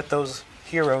side to let those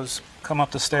heroes come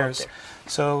up the stairs. there.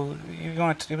 So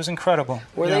it was incredible.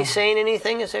 Were you they know. saying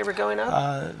anything as they were going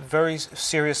up? Very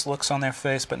serious looks on their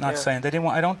face, but not Yeah. saying. They didn't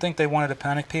want. I don't think they wanted to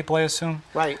panic people. I assume.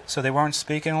 Right. So they weren't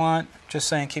speaking a lot. Just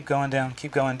saying, keep going down,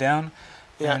 keep going down.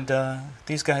 Yeah. And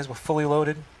these guys were fully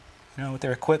loaded, you know, with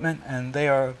their equipment, and they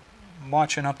are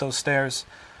marching up those stairs.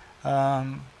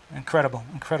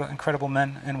 Incredible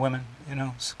men and women, you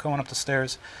know, going up the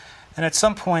stairs. And at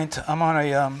some point, I'm on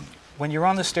a. When you're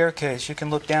on the staircase, you can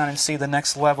look down and see the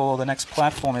next level, or the next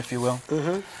platform, if you will.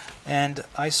 Mm-hmm. And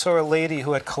I saw a lady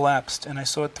who had collapsed, and I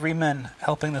saw 3 men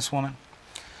helping this woman.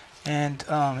 And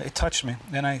it touched me.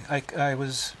 And I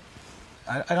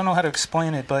don't know how to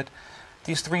explain it, but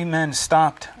these 3 men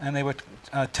stopped, and they were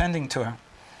tending to her.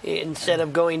 Instead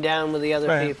of going down with the other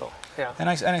Right. people. Yeah. And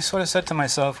I sort of said to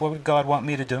myself, what would God want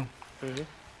me to do? Mhm.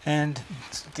 And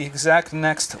the exact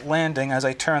next landing, as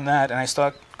I turned that and I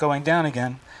start going down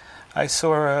again, I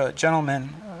saw a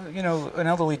gentleman, you know, an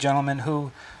elderly gentleman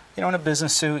who, you know, in a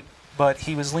business suit, but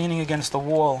he was leaning against the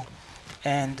wall.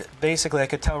 And basically, I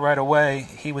could tell right away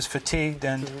he was fatigued,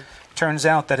 and turns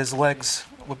out that his legs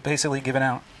were basically giving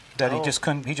out, that he Oh. just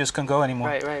couldn't go anymore.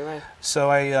 Right.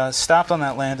 So I stopped on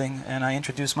that landing, and I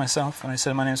introduced myself, and I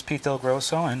said, my name is Pete Del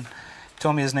Grosso, and he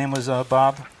told me his name was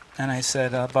Bob. And I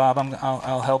said, Bob,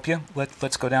 I'll help you.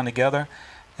 Let's go down together.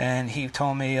 And he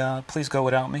told me, please go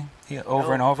without me,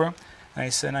 over and over.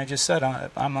 And I just said,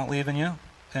 I'm not leaving you,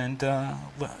 and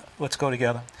let's go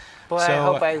together. Boy, So,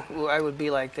 I hope I would be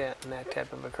like that in that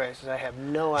type of a crisis. I have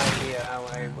no idea how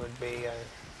I would be,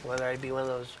 whether I'd be one of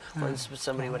those ones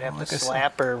somebody would have like to I said.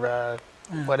 slap or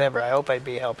whatever. I hope I'd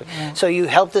be helping. So you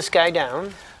help this guy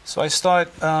down. So I start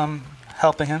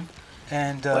helping him,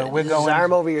 and What, we're his going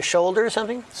arm over your shoulder or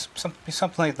something?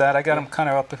 something like that. I got him kind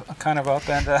of up,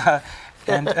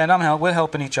 and we're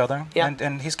helping each other, Yeah.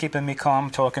 and he's keeping me calm,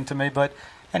 talking to me,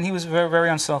 and he was a very, very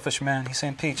unselfish man. He's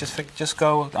saying, Pete, just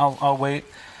go, I'll wait.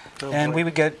 Oh, And boy. we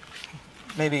would get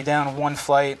maybe down one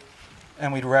flight,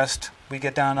 and we'd rest. We'd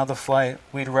get down another flight,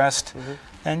 we'd rest,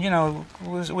 and you know,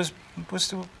 it was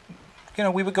you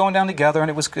know, we were going down together, and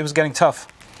it was getting tough.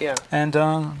 Yeah. And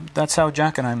that's how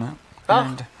Jack and I met. Oh.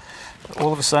 And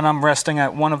all of a sudden, I'm resting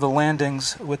at one of the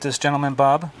landings with this gentleman,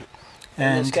 Bob.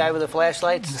 And this guy with the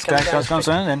flashlights This coming guy down. comes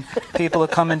in, and people are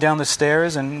coming down the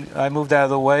stairs, and I moved out of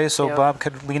the way so Yeah. Bob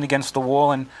could lean against the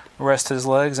wall and rest his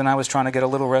legs, and I was trying to get a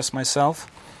little rest myself.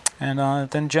 And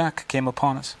then Jack came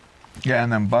upon us. Yeah,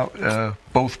 and then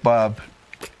both Bob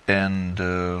and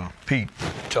Pete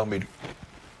tell me,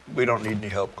 we don't need any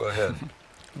help, go ahead.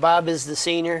 Bob is the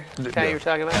senior guy you were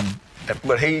talking about?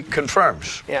 But he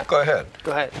confirms, Yeah. go ahead.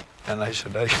 Go ahead. And I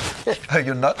said,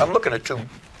 you're not, I'm looking at 2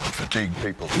 fatigued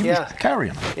people. He Yeah. was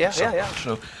carrying them. Yeah.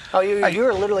 So, Oh, you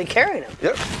were literally carrying him.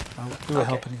 yeah, We were Okay.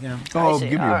 helping him. Oh, I see.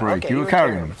 give me a All right, break. okay, You were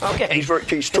carrying him. Okay. He's too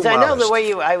Because I know the modest.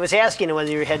 way I was asking him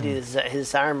whether you had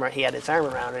his arm, he had his arm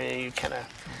around it, and you kind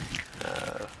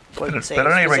of, what you say? But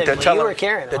at any rate, You were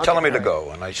carrying him. they're telling me Okay, to all right.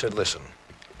 go. And I said, listen,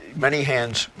 many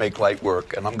hands make light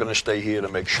work, and I'm going to stay here to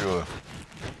make sure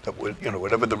that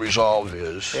whatever the resolve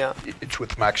is, Yeah. it's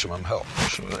with maximum help.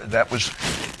 So that was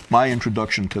my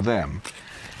introduction to them.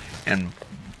 And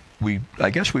I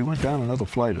guess we went down another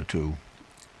flight or 2.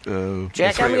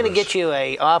 Jack, I'm going to get you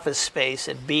a office space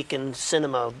at Beacon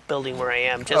Cinema building where I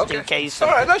am, just in case All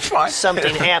right, that's fine.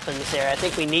 something happens there. I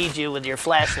think we need you with your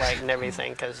flashlight and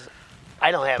everything, because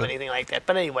I don't have anything like that.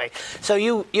 But anyway, so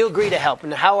you agree to help.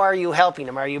 And how are you helping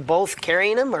him? Are you both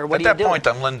carrying him, or what At are you that doing? point,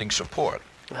 I'm lending support.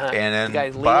 Uh-huh. And You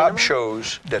guys then leaning him Bob on?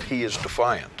 shows that he is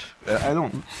defiant. I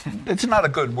don't, it's not a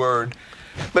good word,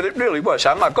 but it really was.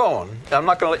 I'm not going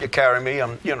to let you carry me.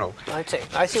 I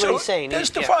see So what he's saying.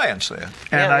 There's Yeah. defiance there.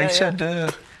 Yeah, And I yeah,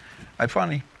 said, I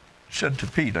finally said to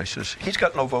Pete, I says, he's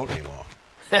got no vote anymore.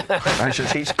 I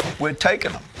says, we're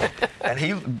taking him.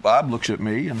 And Bob looks at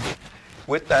me, and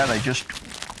with that, I just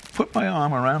put my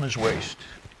arm around his waist,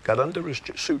 got under his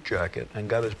suit jacket, and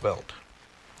got his belt.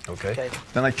 Okay?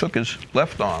 Then I took his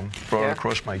left arm, brought it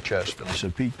across my chest, and I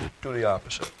said, Pete, do the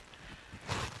opposite.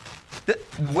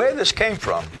 Where this came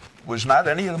from was not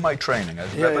any of my training.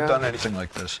 I've never done anything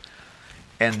like this.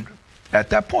 And at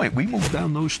that point, we moved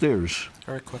down those stairs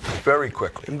Very quickly. very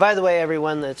quickly. And by the way,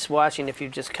 everyone that's watching, if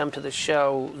you've just come to the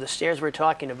show, the stairs we're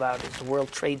talking about is the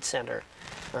World Trade Center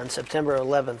on September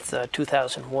 11th,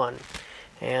 2001.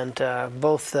 And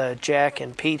both Jack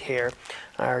and Pete here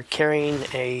are carrying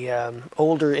a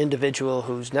older individual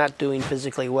who's not doing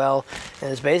physically well and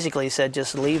has basically said,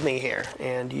 just leave me here,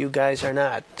 and you guys are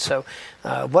not. So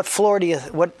what floor did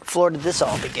this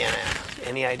all begin at?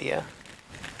 Any idea?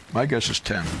 My guess is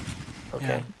 10.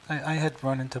 Okay. Yeah, I had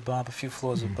run into Bob a few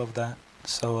floors above that.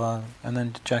 So, and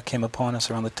then Jack came upon us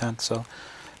around the 10th. So,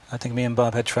 I think me and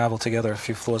Bob had traveled together a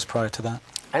few floors prior to that.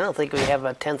 I don't think we have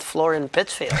a 10th floor in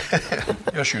Pittsfield.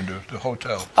 Yes, you do. The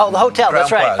hotel. Oh, the hotel. Crown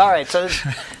That's right. Plaza. All right. So,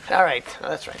 all right.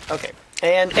 That's right. Okay.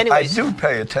 And anyways, I do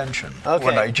pay attention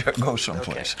when I go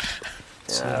someplace.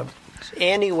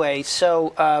 Anyway,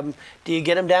 so do you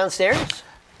get them downstairs?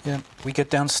 Yeah, we get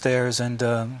downstairs, and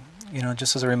you know,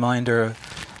 just as a reminder,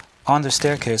 on the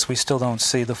staircase, we still don't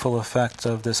see the full effect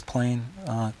of this plane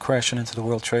crashing into the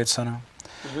World Trade Center.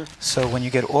 Mm-hmm. So when you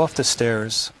get off the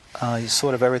stairs,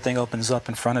 sort of everything opens up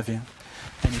in front of you,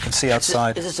 and you can see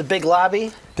outside. Is this a big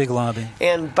lobby? Big lobby.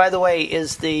 And by the way,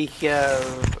 is the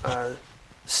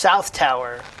South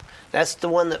Tower, that's the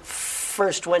one that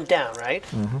first went down, right?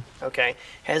 Mm-hmm. Okay.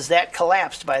 Has that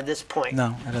collapsed by this point?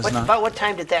 No, it has not. About what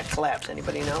time did that collapse?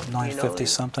 Anybody know? 9:50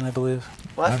 something, I believe.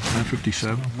 What?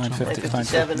 9:57.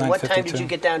 9:57. What time did you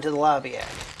get down to the lobby at?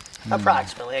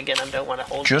 Approximately. Again, I don't want to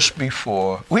hold. Just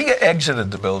before we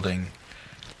exited the building,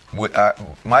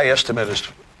 my estimate is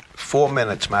 4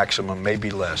 minutes maximum,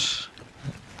 maybe less,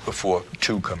 before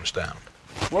 2 comes down.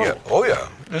 Whoa. Yeah. Oh yeah.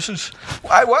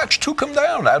 I watched 2 come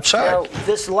down outside. Now,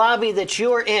 this lobby that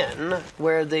you're in,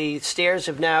 where the stairs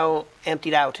have now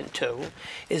emptied out in 2,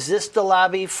 is this the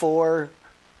lobby for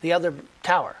the other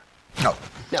tower? No.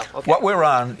 No. Okay. What we're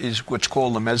on is what's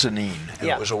called the mezzanine. And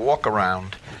Yeah. It was a walk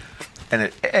around, and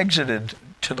it exited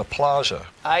to the plaza.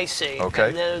 I see. Okay.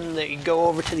 And then you go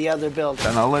over to the other building.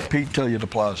 And I'll let Pete tell you the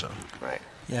plaza. Right.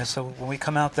 Yeah, so when we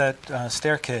come out that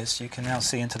staircase, you can now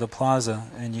see into the plaza,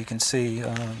 and you can see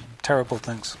terrible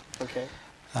things. Okay.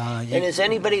 You- And is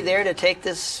anybody there to take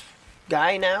this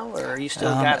guy now, or are you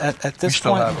still got him? at this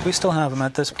still point, have him. we still have him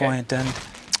at this point, and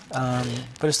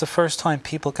but it's the first time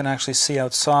people can actually see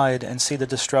outside and see the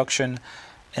destruction,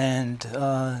 and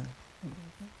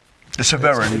The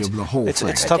severity of the whole it's thing.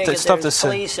 it's I tough take to it it's tough to there's see,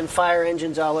 police and fire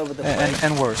engines all over the place.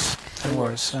 and worse,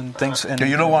 and things. And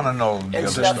You don't want to know the and other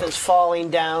stuff stuff. is falling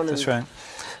down. That's and right.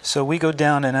 So we go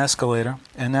down an escalator,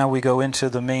 and now we go into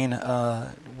the main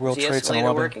World Is the Trade Center escalator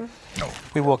lobby. working? No.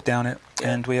 We walk down it,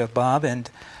 and we have Bob, and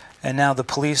now the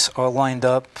police are lined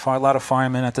up, a lot of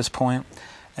firemen at this point,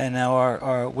 and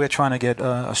now we're trying to get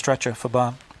a stretcher for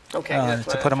Bob Okay.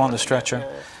 to put him on the stretcher.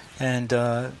 And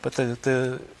but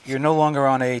you're no longer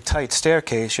on a tight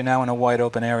staircase. You're now in a wide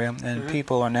open area, and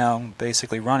people are now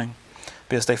basically running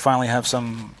because they finally have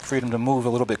some freedom to move a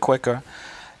little bit quicker.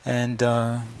 And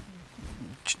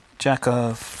Jack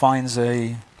finds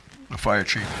a The fire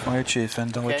chief. fire chief,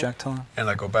 and what Okay. Jack tell him? And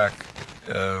I go back.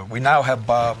 We now have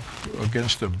Bob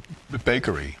against the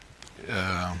bakery.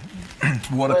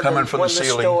 Water coming from the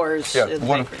ceiling. Stores, Yeah, the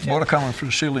water, bakeries, yeah. water coming from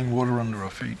the ceiling, water under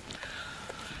our feet.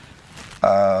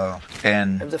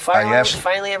 And Have the I fire alarms asked,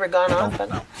 finally ever gone off?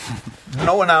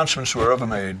 no announcements were ever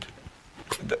made.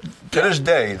 To this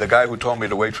day, the guy who told me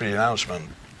to wait for the announcement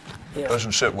Yeah.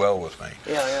 doesn't sit well with me.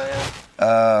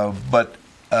 Yeah. But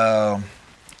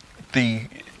the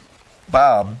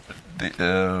Bob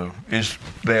is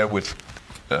there with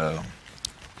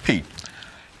Pete,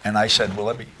 and I said, "Well,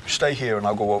 let me stay here, and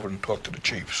I'll go over and talk to the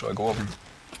chief." So I go over and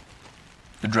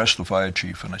address the fire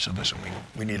chief, and I said, "Listen,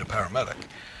 we need a paramedic,"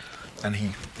 and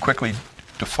he quickly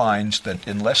defines that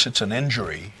unless it's an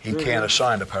injury, he can't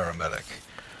assign a paramedic.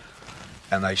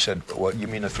 And I said, "What, you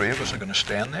mean the 3 of us are going to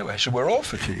stand there?" I said, "We're all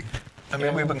fatigued. I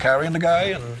mean, we've been carrying the guy,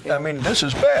 and I mean, this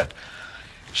is bad."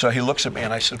 So he looks at me,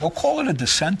 and I said, "Well, call it a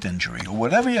descent injury, or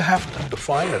whatever you have to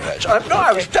define it as."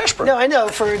 I was desperate. No, I know,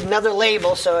 for another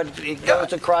label, so it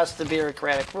goes across the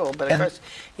bureaucratic rule. But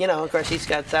of course, he's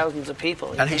got thousands of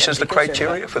people. And he says the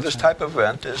criteria for this type of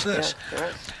event is this. Yeah,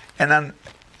 right. And then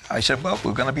I said, "Well,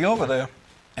 we're going to be over there."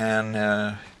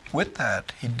 And with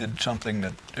that, he did something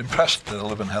that impressed the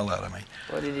living hell out of me.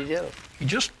 What did he do? He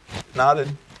just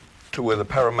nodded to where the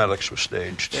paramedics were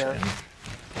staged Yeah. and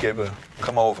gave a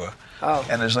come over. Oh.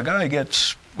 And as the guy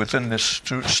gets within this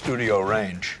studio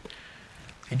range,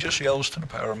 he just yells to the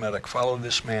paramedic, "Follow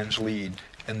this man's lead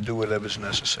and do whatever's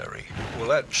necessary." Well,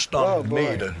 that Oh, stung me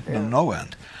boy. to Yeah. no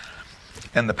end.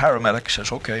 And the paramedic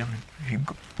says, okay. And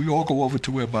we all go over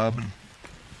to where Bob and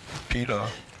Pete are.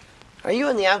 Are you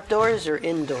in the outdoors or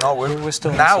indoors? No, We're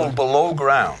still now inside. below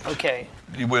ground. Okay,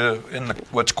 We're in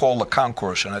what's called the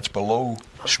concourse, and it's below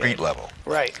street level,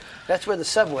 right. That's where the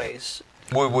subways.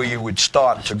 where you would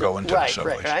start to go into the Right,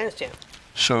 subways. right. I understand.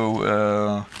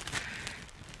 So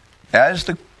as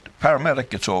the paramedic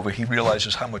gets over, he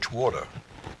realizes how much water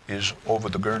is over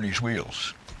the gurney's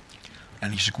wheels.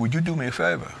 And he said, would you do me a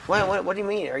favor? What do you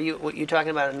mean? Are you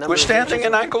talking about a number? We're of standing inches?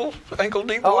 in ankle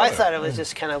deep Oh, water. I thought it was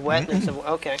just kind of wet. And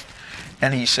okay.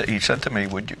 And he said to me,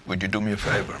 would you do me a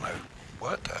favor? And I,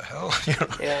 what the hell? You know?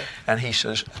 Yeah. And he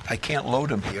says, I can't load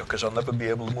him here because I'll never be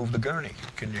able to move the gurney.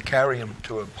 Can you carry him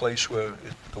to a place where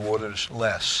the water is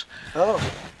less? Oh,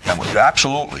 And we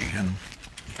absolutely. And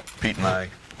Pete and I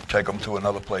take him to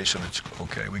another place, and it's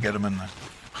okay. We get him in the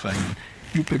thing.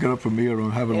 You pick it up from me, or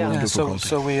I'm having a little Yeah, difficulty.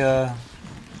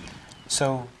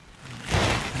 so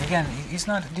and again, he's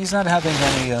not having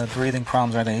any breathing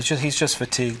problems or anything. He's just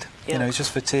fatigued. Yeah. You know, he's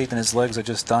just fatigued, and his legs are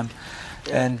just done.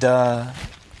 Yeah. And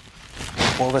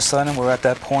all of a sudden, we're at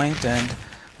that point, and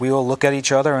we all look at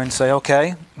each other and say,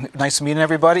 "Okay, nice meeting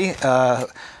everybody."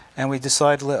 And we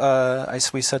decide.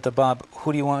 We said to Bob,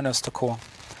 "Who do you want us to call?"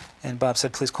 And Bob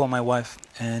said, "Please call my wife."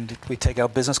 And we take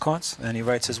out business cards, and he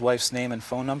writes his wife's name and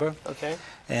phone number. okay.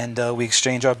 And we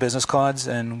exchange our business cards,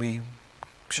 and we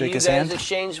shake his You hand. guys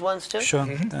exchanged ones too? Sure.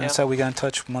 That's how we got in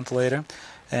touch a month later.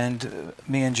 And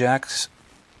me and Jack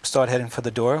start heading for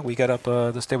the door. We get up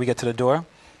the stairs. We get to the door.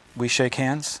 We shake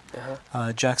hands.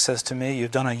 Uh-huh. Jack says to me,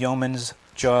 "You've done a yeoman's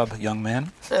job, young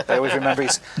man." I always remember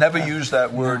Never used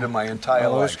that word in my entire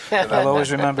life. I'll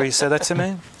always remember he said that to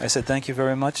me. I said, "Thank you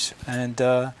very much." And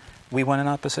we went in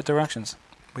opposite directions.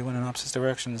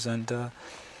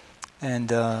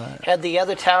 And Had the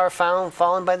other tower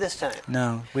fallen by this time?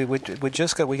 no, we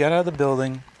got out of the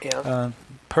building. Yeah.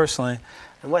 Personally,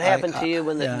 And what happened to you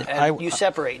when you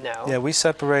separate now? yeah, we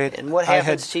separate. And what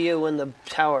happens to you when the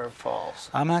tower falls?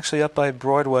 I'm actually up by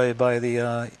Broadway by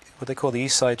the what they call the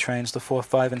East Side trains, the 4,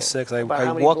 5, and 6. About I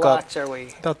how many walk up blocks are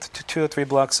we? about 2 or 3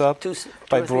 blocks up Two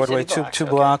by or three Broadway, city blocks, two okay.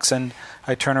 blocks, and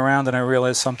I turn around and I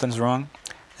realize something's wrong,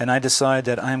 and I decide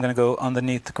that I'm going to go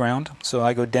underneath the ground. So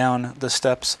I go down the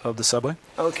steps of the subway.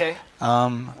 Okay.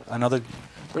 Another,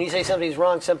 When you say something's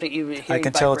wrong, something you hear I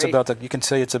can tell it's about to. You can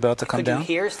say it's about to come Could down. you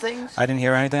hear things? I didn't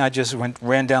hear anything. I just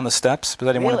ran down the steps because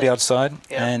I didn't want to be Really? outside.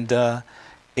 Yeah. And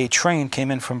a train came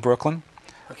in from Brooklyn.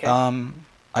 Okay.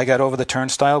 I got over the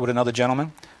turnstile with another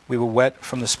gentleman. We were wet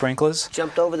from the sprinklers.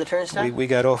 Jumped over the turnstile? We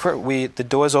got over it. The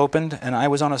doors opened, and I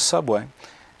was on a subway.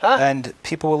 Huh? And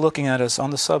people were looking at us on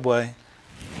the subway.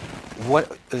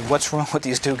 What's wrong with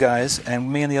these two guys?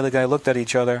 And me and the other guy looked at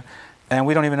each other, and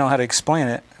we don't even know how to explain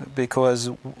it because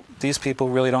these people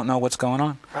really don't know what's going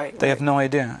on. Right. They have no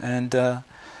idea. And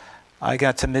I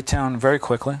got to Midtown very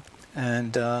quickly,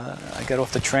 and I got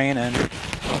off the train, and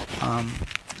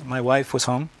my wife was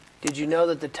home. Did you know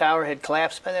that the tower had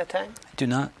collapsed by that time? I do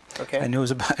not. Okay. I knew it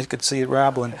was about. I could see it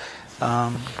rattling.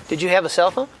 Did you have a cell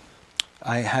phone?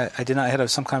 I did not. I had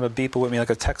some kind of a beeper with me,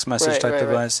 like a text message type Right.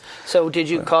 device. So did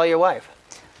you call your wife?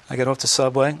 I got off the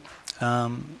subway.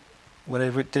 What I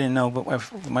didn't know, but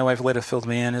my wife later filled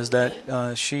me in, is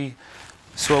that she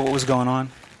saw what was going on.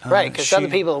 Right, because other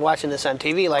people are watching this on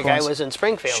TV, like I course. was in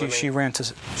Springfield. She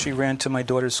ran to my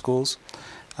daughter's schools.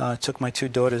 Took my 2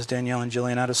 daughters, Danielle and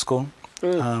Jillian, out of school.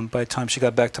 By the time she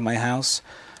got back to my house,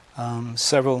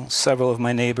 several of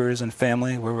my neighbors and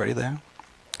family were already there.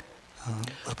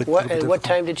 At what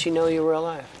time did she know you were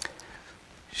alive?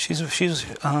 She's a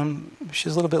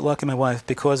little bit lucky, my wife,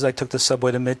 because I took the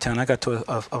subway to Midtown. I got to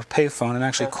a payphone and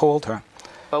actually called her.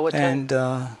 Well, what time?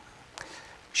 And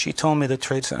she told me the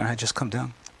Trade Center had just come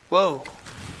down. Whoa.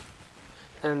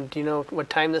 And do you know what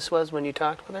time this was when you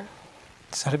talked with her?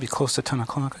 It's had to be close to 10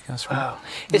 o'clock, I guess, right? Wow.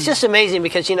 It's just amazing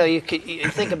because, you you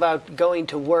think about going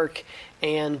to work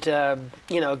and,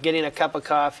 getting a cup of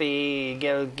coffee,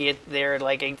 get there at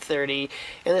like 8:30,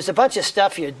 and there's a bunch of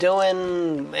stuff you're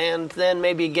doing, and then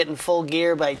maybe you get in full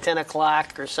gear by 10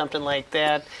 o'clock or something like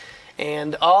that.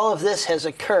 And all of this has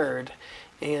occurred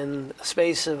in a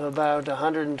space of about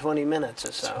 120 minutes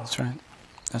or so. That's right.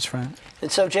 That's right. And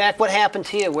so, Jack, what happened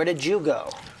to you? Where did you go?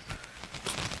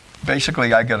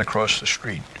 Basically, I get across the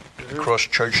street, across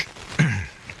Church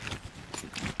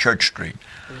Street,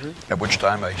 at which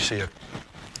time I see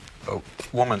a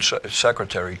woman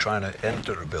secretary trying to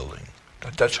enter the building.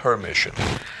 That's her mission.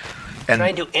 And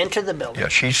Trying to enter the building. yeah,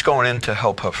 she's going in to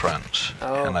help her friends.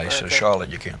 Oh, and I said, okay. Charlotte,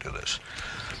 you can't do this.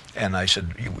 And I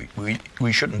said,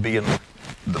 we shouldn't be in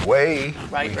the way.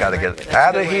 Right, We got to right. get That's a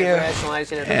out good of way here.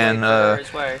 rationalizing it And for her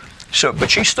as well. So,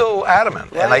 but she's still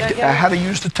adamant, Yeah, and yeah. I had to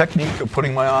use the technique of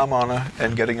putting my arm on her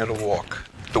and getting her to walk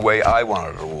the way I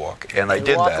wanted her to walk, and I You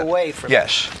did walk that. away from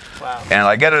yes. Wow. And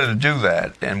I get her to do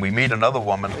that, and we meet another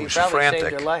woman You who's probably frantic.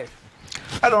 saved your life.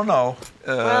 I don't know.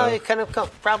 Well, you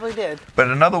probably did. But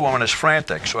another woman is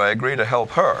frantic, so I agree to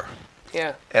help her.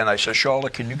 Yeah. And I said,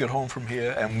 Charlotte, can you get home from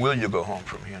here? And will you go home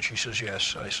from here? And she says,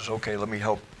 yes. I says, okay, let me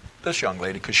help this young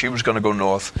lady, because she was going to go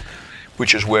north,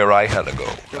 which is where I had to go.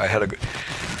 I had to go.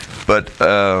 But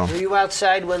Were you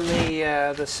outside when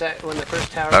when the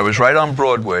first tower? I was right on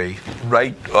Broadway,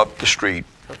 right up the street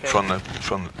Okay.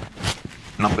 from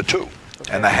number 2.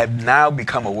 And I had now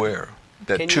become aware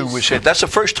that Can 2 you was see- hit. That's the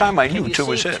first time I knew Can you 2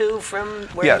 was see hit. 2 from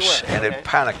where Yes, you were? and Okay. it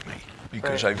panicked me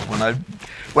because Right.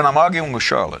 when I'm arguing with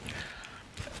Charlotte,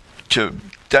 to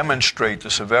demonstrate the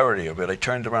severity of it, I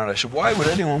turned around and I said, why would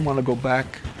anyone want to go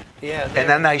back? Yeah. And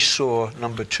then I saw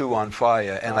number 2 on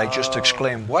fire, and I just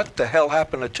exclaimed, what the hell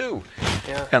happened to 2?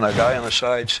 Yeah. And a guy on the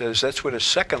side says, that's where the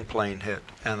second plane hit.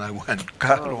 And I went,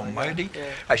 God Oh, my almighty. God. Yeah.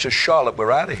 I said, Charlotte,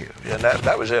 we're out of here. And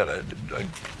that was it. I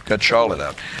got Charlotte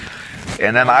out.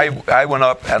 And then I went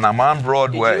up, and I'm on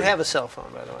Broadway. Did you have a cell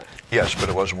phone, by the way? Yes, but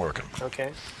it wasn't working.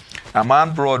 Okay. I'm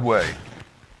on Broadway,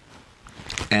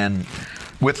 and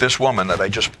with this woman that I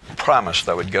just promised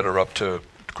I would get her up to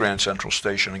Grand Central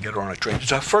Station and get her on a train. It's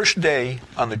her first day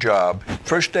on the job,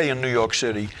 first day in New York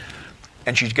City,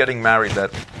 and she's getting married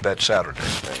that Saturday.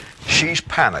 Right. She's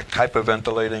panicked,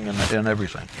 hyperventilating and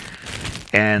everything.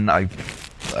 And I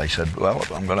said, well,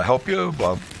 I'm going to help you,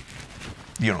 well,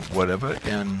 whatever.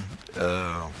 And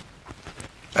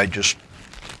I just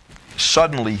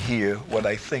suddenly hear what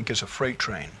I think is a freight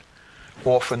train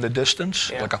off in the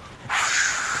distance, Yeah. like a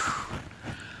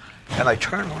and I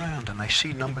turn around and I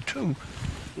see number 2.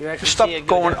 You actually Stuff see it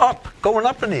going down.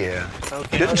 up in the air.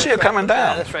 Okay. Didn't Oh, see that's it coming right.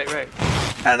 down. Yeah, that's right.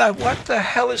 And what the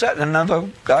hell is that? And another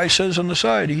guy says on the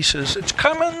side, he says, it's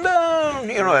coming down.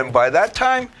 And by that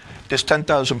time, there's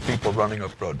 10,000 people running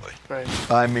up Broadway. Right.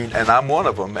 I mean, and I'm one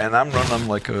of them, and I'm running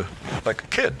like a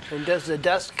kid. And does the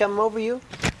dust come over you?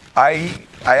 I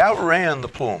outran the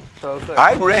plume. Oh, good.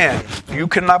 I ran. You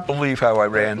cannot believe how I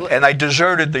ran. And I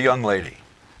deserted the young lady.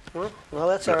 Well,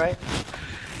 that's all right.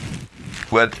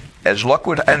 But as luck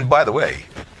would, and by the way,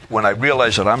 when I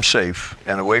realize that I'm safe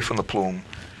and away from the plume,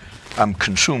 I'm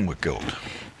consumed with guilt.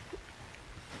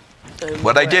 And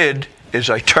What I did is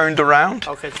I turned around,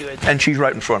 Okay, you had. and she's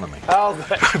right in front of me, Oh,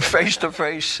 good. face to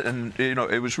face, and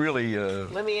it was really.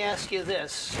 Let me ask you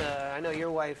this. I know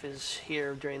your wife is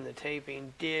here during the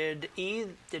taping. Did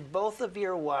both of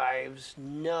your wives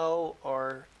know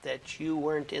or that you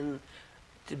weren't in?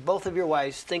 Did both of your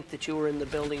wives think that you were in the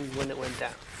building when it went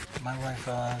down? My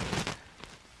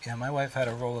wife had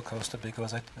a roller coaster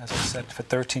because, as I said, for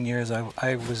 13 years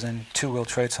I was in 2 World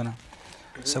Trade Center.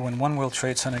 So when 1 World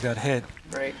Trade Center got hit,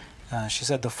 Right. she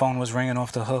said the phone was ringing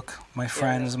off the hook. My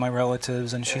friends, my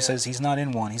relatives, and she Yeah. says, he's not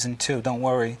in 1, he's in 2, don't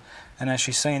worry. And as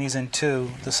she's saying he's in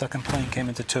 2, the second plane came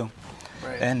into 2.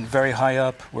 Right. And very high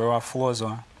up where our floors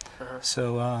are. Uh-huh.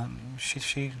 So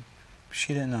she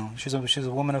didn't know. She's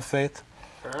a woman of faith,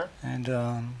 Uh-huh.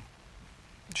 and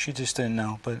she just didn't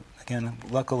know. But again,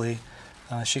 luckily,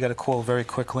 she got a call very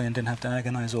quickly and didn't have to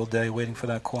agonize all day waiting for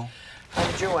that call. How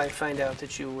did your wife find out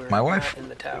that you were My wife not in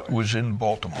the tower? was in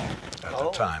Baltimore at the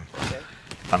Oh, time Okay.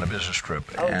 on a business trip.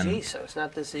 Oh, and geez, so it's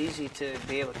not this easy to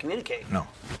be able to communicate. No.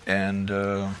 And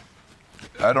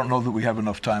I don't know that we have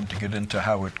enough time to get into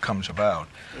how it comes about.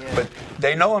 Yeah. But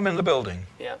they know I'm in the building,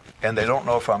 Yeah. and they don't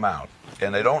know if I'm out.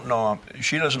 And they don't know,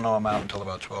 she doesn't know I'm out until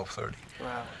about 12:30.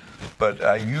 Wow. But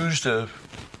I used a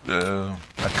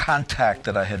contact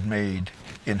that I had made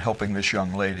in helping this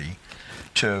young lady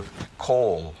to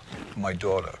call my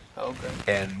daughter. Oh, good.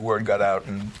 And word got out,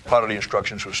 and part of the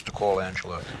instructions was to call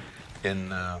Angela in...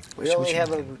 We only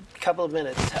have a couple of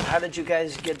minutes. How did you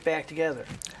guys get back together?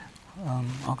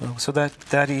 Okay. So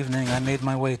that evening, I made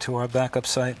my way to our backup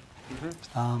site.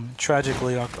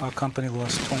 Tragically, our company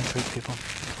lost 23 people,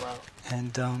 Wow.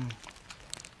 and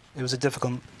it was a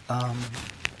difficult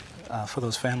for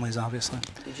those families, obviously.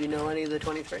 Did you know any of the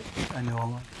 23? I knew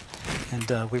all of them.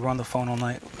 And we were on the phone all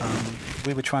night.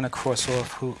 We were trying to cross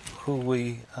off who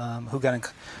we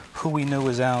knew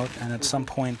was out, and at some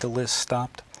point the list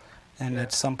stopped, and Yeah.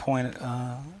 at some point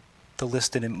the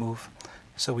list didn't move,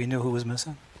 so we knew who was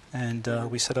missing, and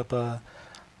we set up a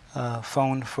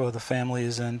phone for the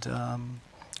families, and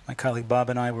my colleague Bob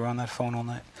and I were on that phone all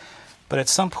night. But at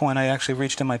some point I actually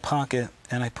reached in my pocket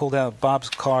and I pulled out Bob's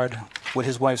card with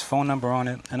his wife's phone number on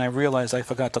it, and I realized I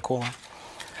forgot to call him.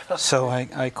 So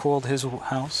I called his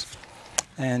house,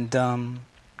 and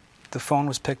the phone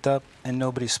was picked up and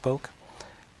nobody spoke.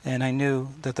 and I knew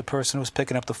that the person who was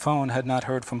picking up the phone had not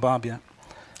heard from Bob yet.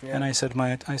 Yeah. And I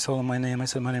told him my name. I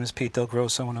said, my name is Pete Del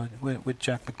Grosso, and with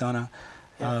Jack McDonough.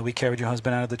 We carried your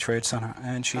husband out of the Trade Center.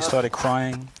 And she started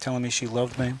crying, telling me she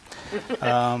loved me.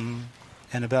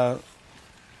 And about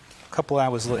a couple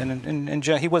hours later, and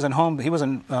Jack, he wasn't home. He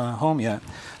wasn't home yet.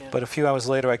 Yeah. But a few hours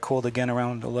later, I called again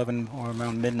around 11 or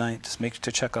around midnight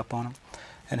to check up on him.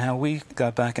 And how we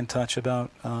got back in touch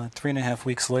about 3.5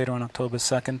 weeks later, on October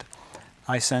 2nd,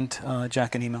 I sent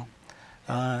Jack an email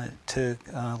to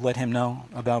let him know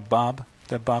about Bob,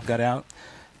 that Bob got out,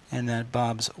 and that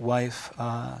Bob's wife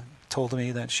told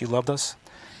me that she loved us,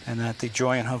 and that the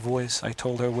joy in her voice, I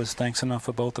told her, was thanks enough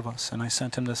for both of us. And I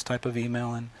sent him this type of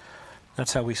email, and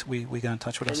that's how we got in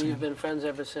touch with us. And you've been friends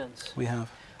ever since. We have.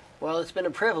 Well, it's been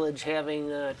a privilege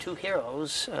having two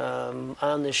heroes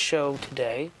on this show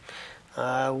today.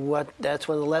 That's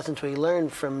one of the lessons we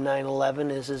learned from 9/11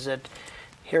 is that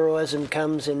heroism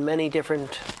comes in many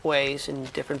different ways, in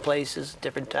different places,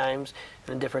 different times,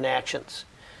 and in different actions.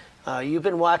 You've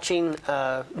been watching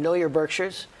Know Your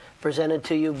Berkshires, presented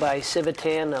to you by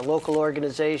Civitan, a local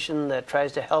organization that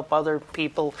tries to help other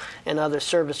people and other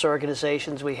service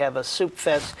organizations. We have a Soup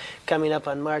Fest coming up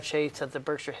on March 8th at the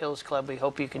Berkshire Hills Club. We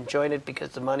hope you can join it because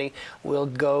the money will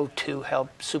go to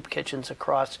help soup kitchens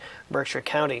across Berkshire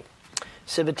County.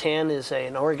 Civitan is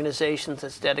an organization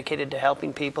that's dedicated to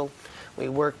helping people. We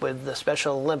work with the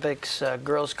Special Olympics,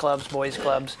 girls clubs, boys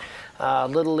clubs,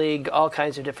 Little League, all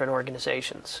kinds of different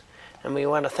organizations. And we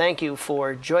want to thank you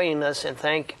for joining us and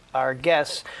thank our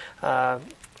guests,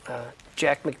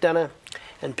 Jack McDonough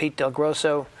and Pete Del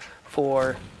Grosso,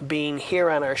 for being here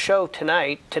on our show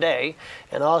today,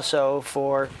 and also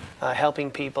for helping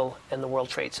people in the World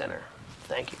Trade Center.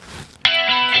 Thank you.